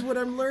to use what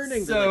I'm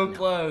learning. They're So like, "No."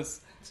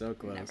 close. So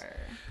close. Never.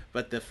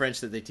 But the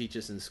French that they teach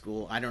us in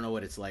school, I don't know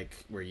what it's like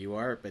where you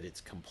are, but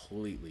it's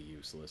completely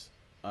useless.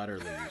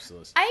 Utterly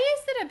useless. I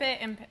used it a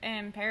bit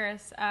in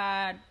Paris,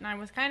 and I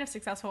was kind of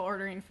successful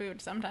ordering food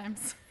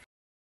sometimes.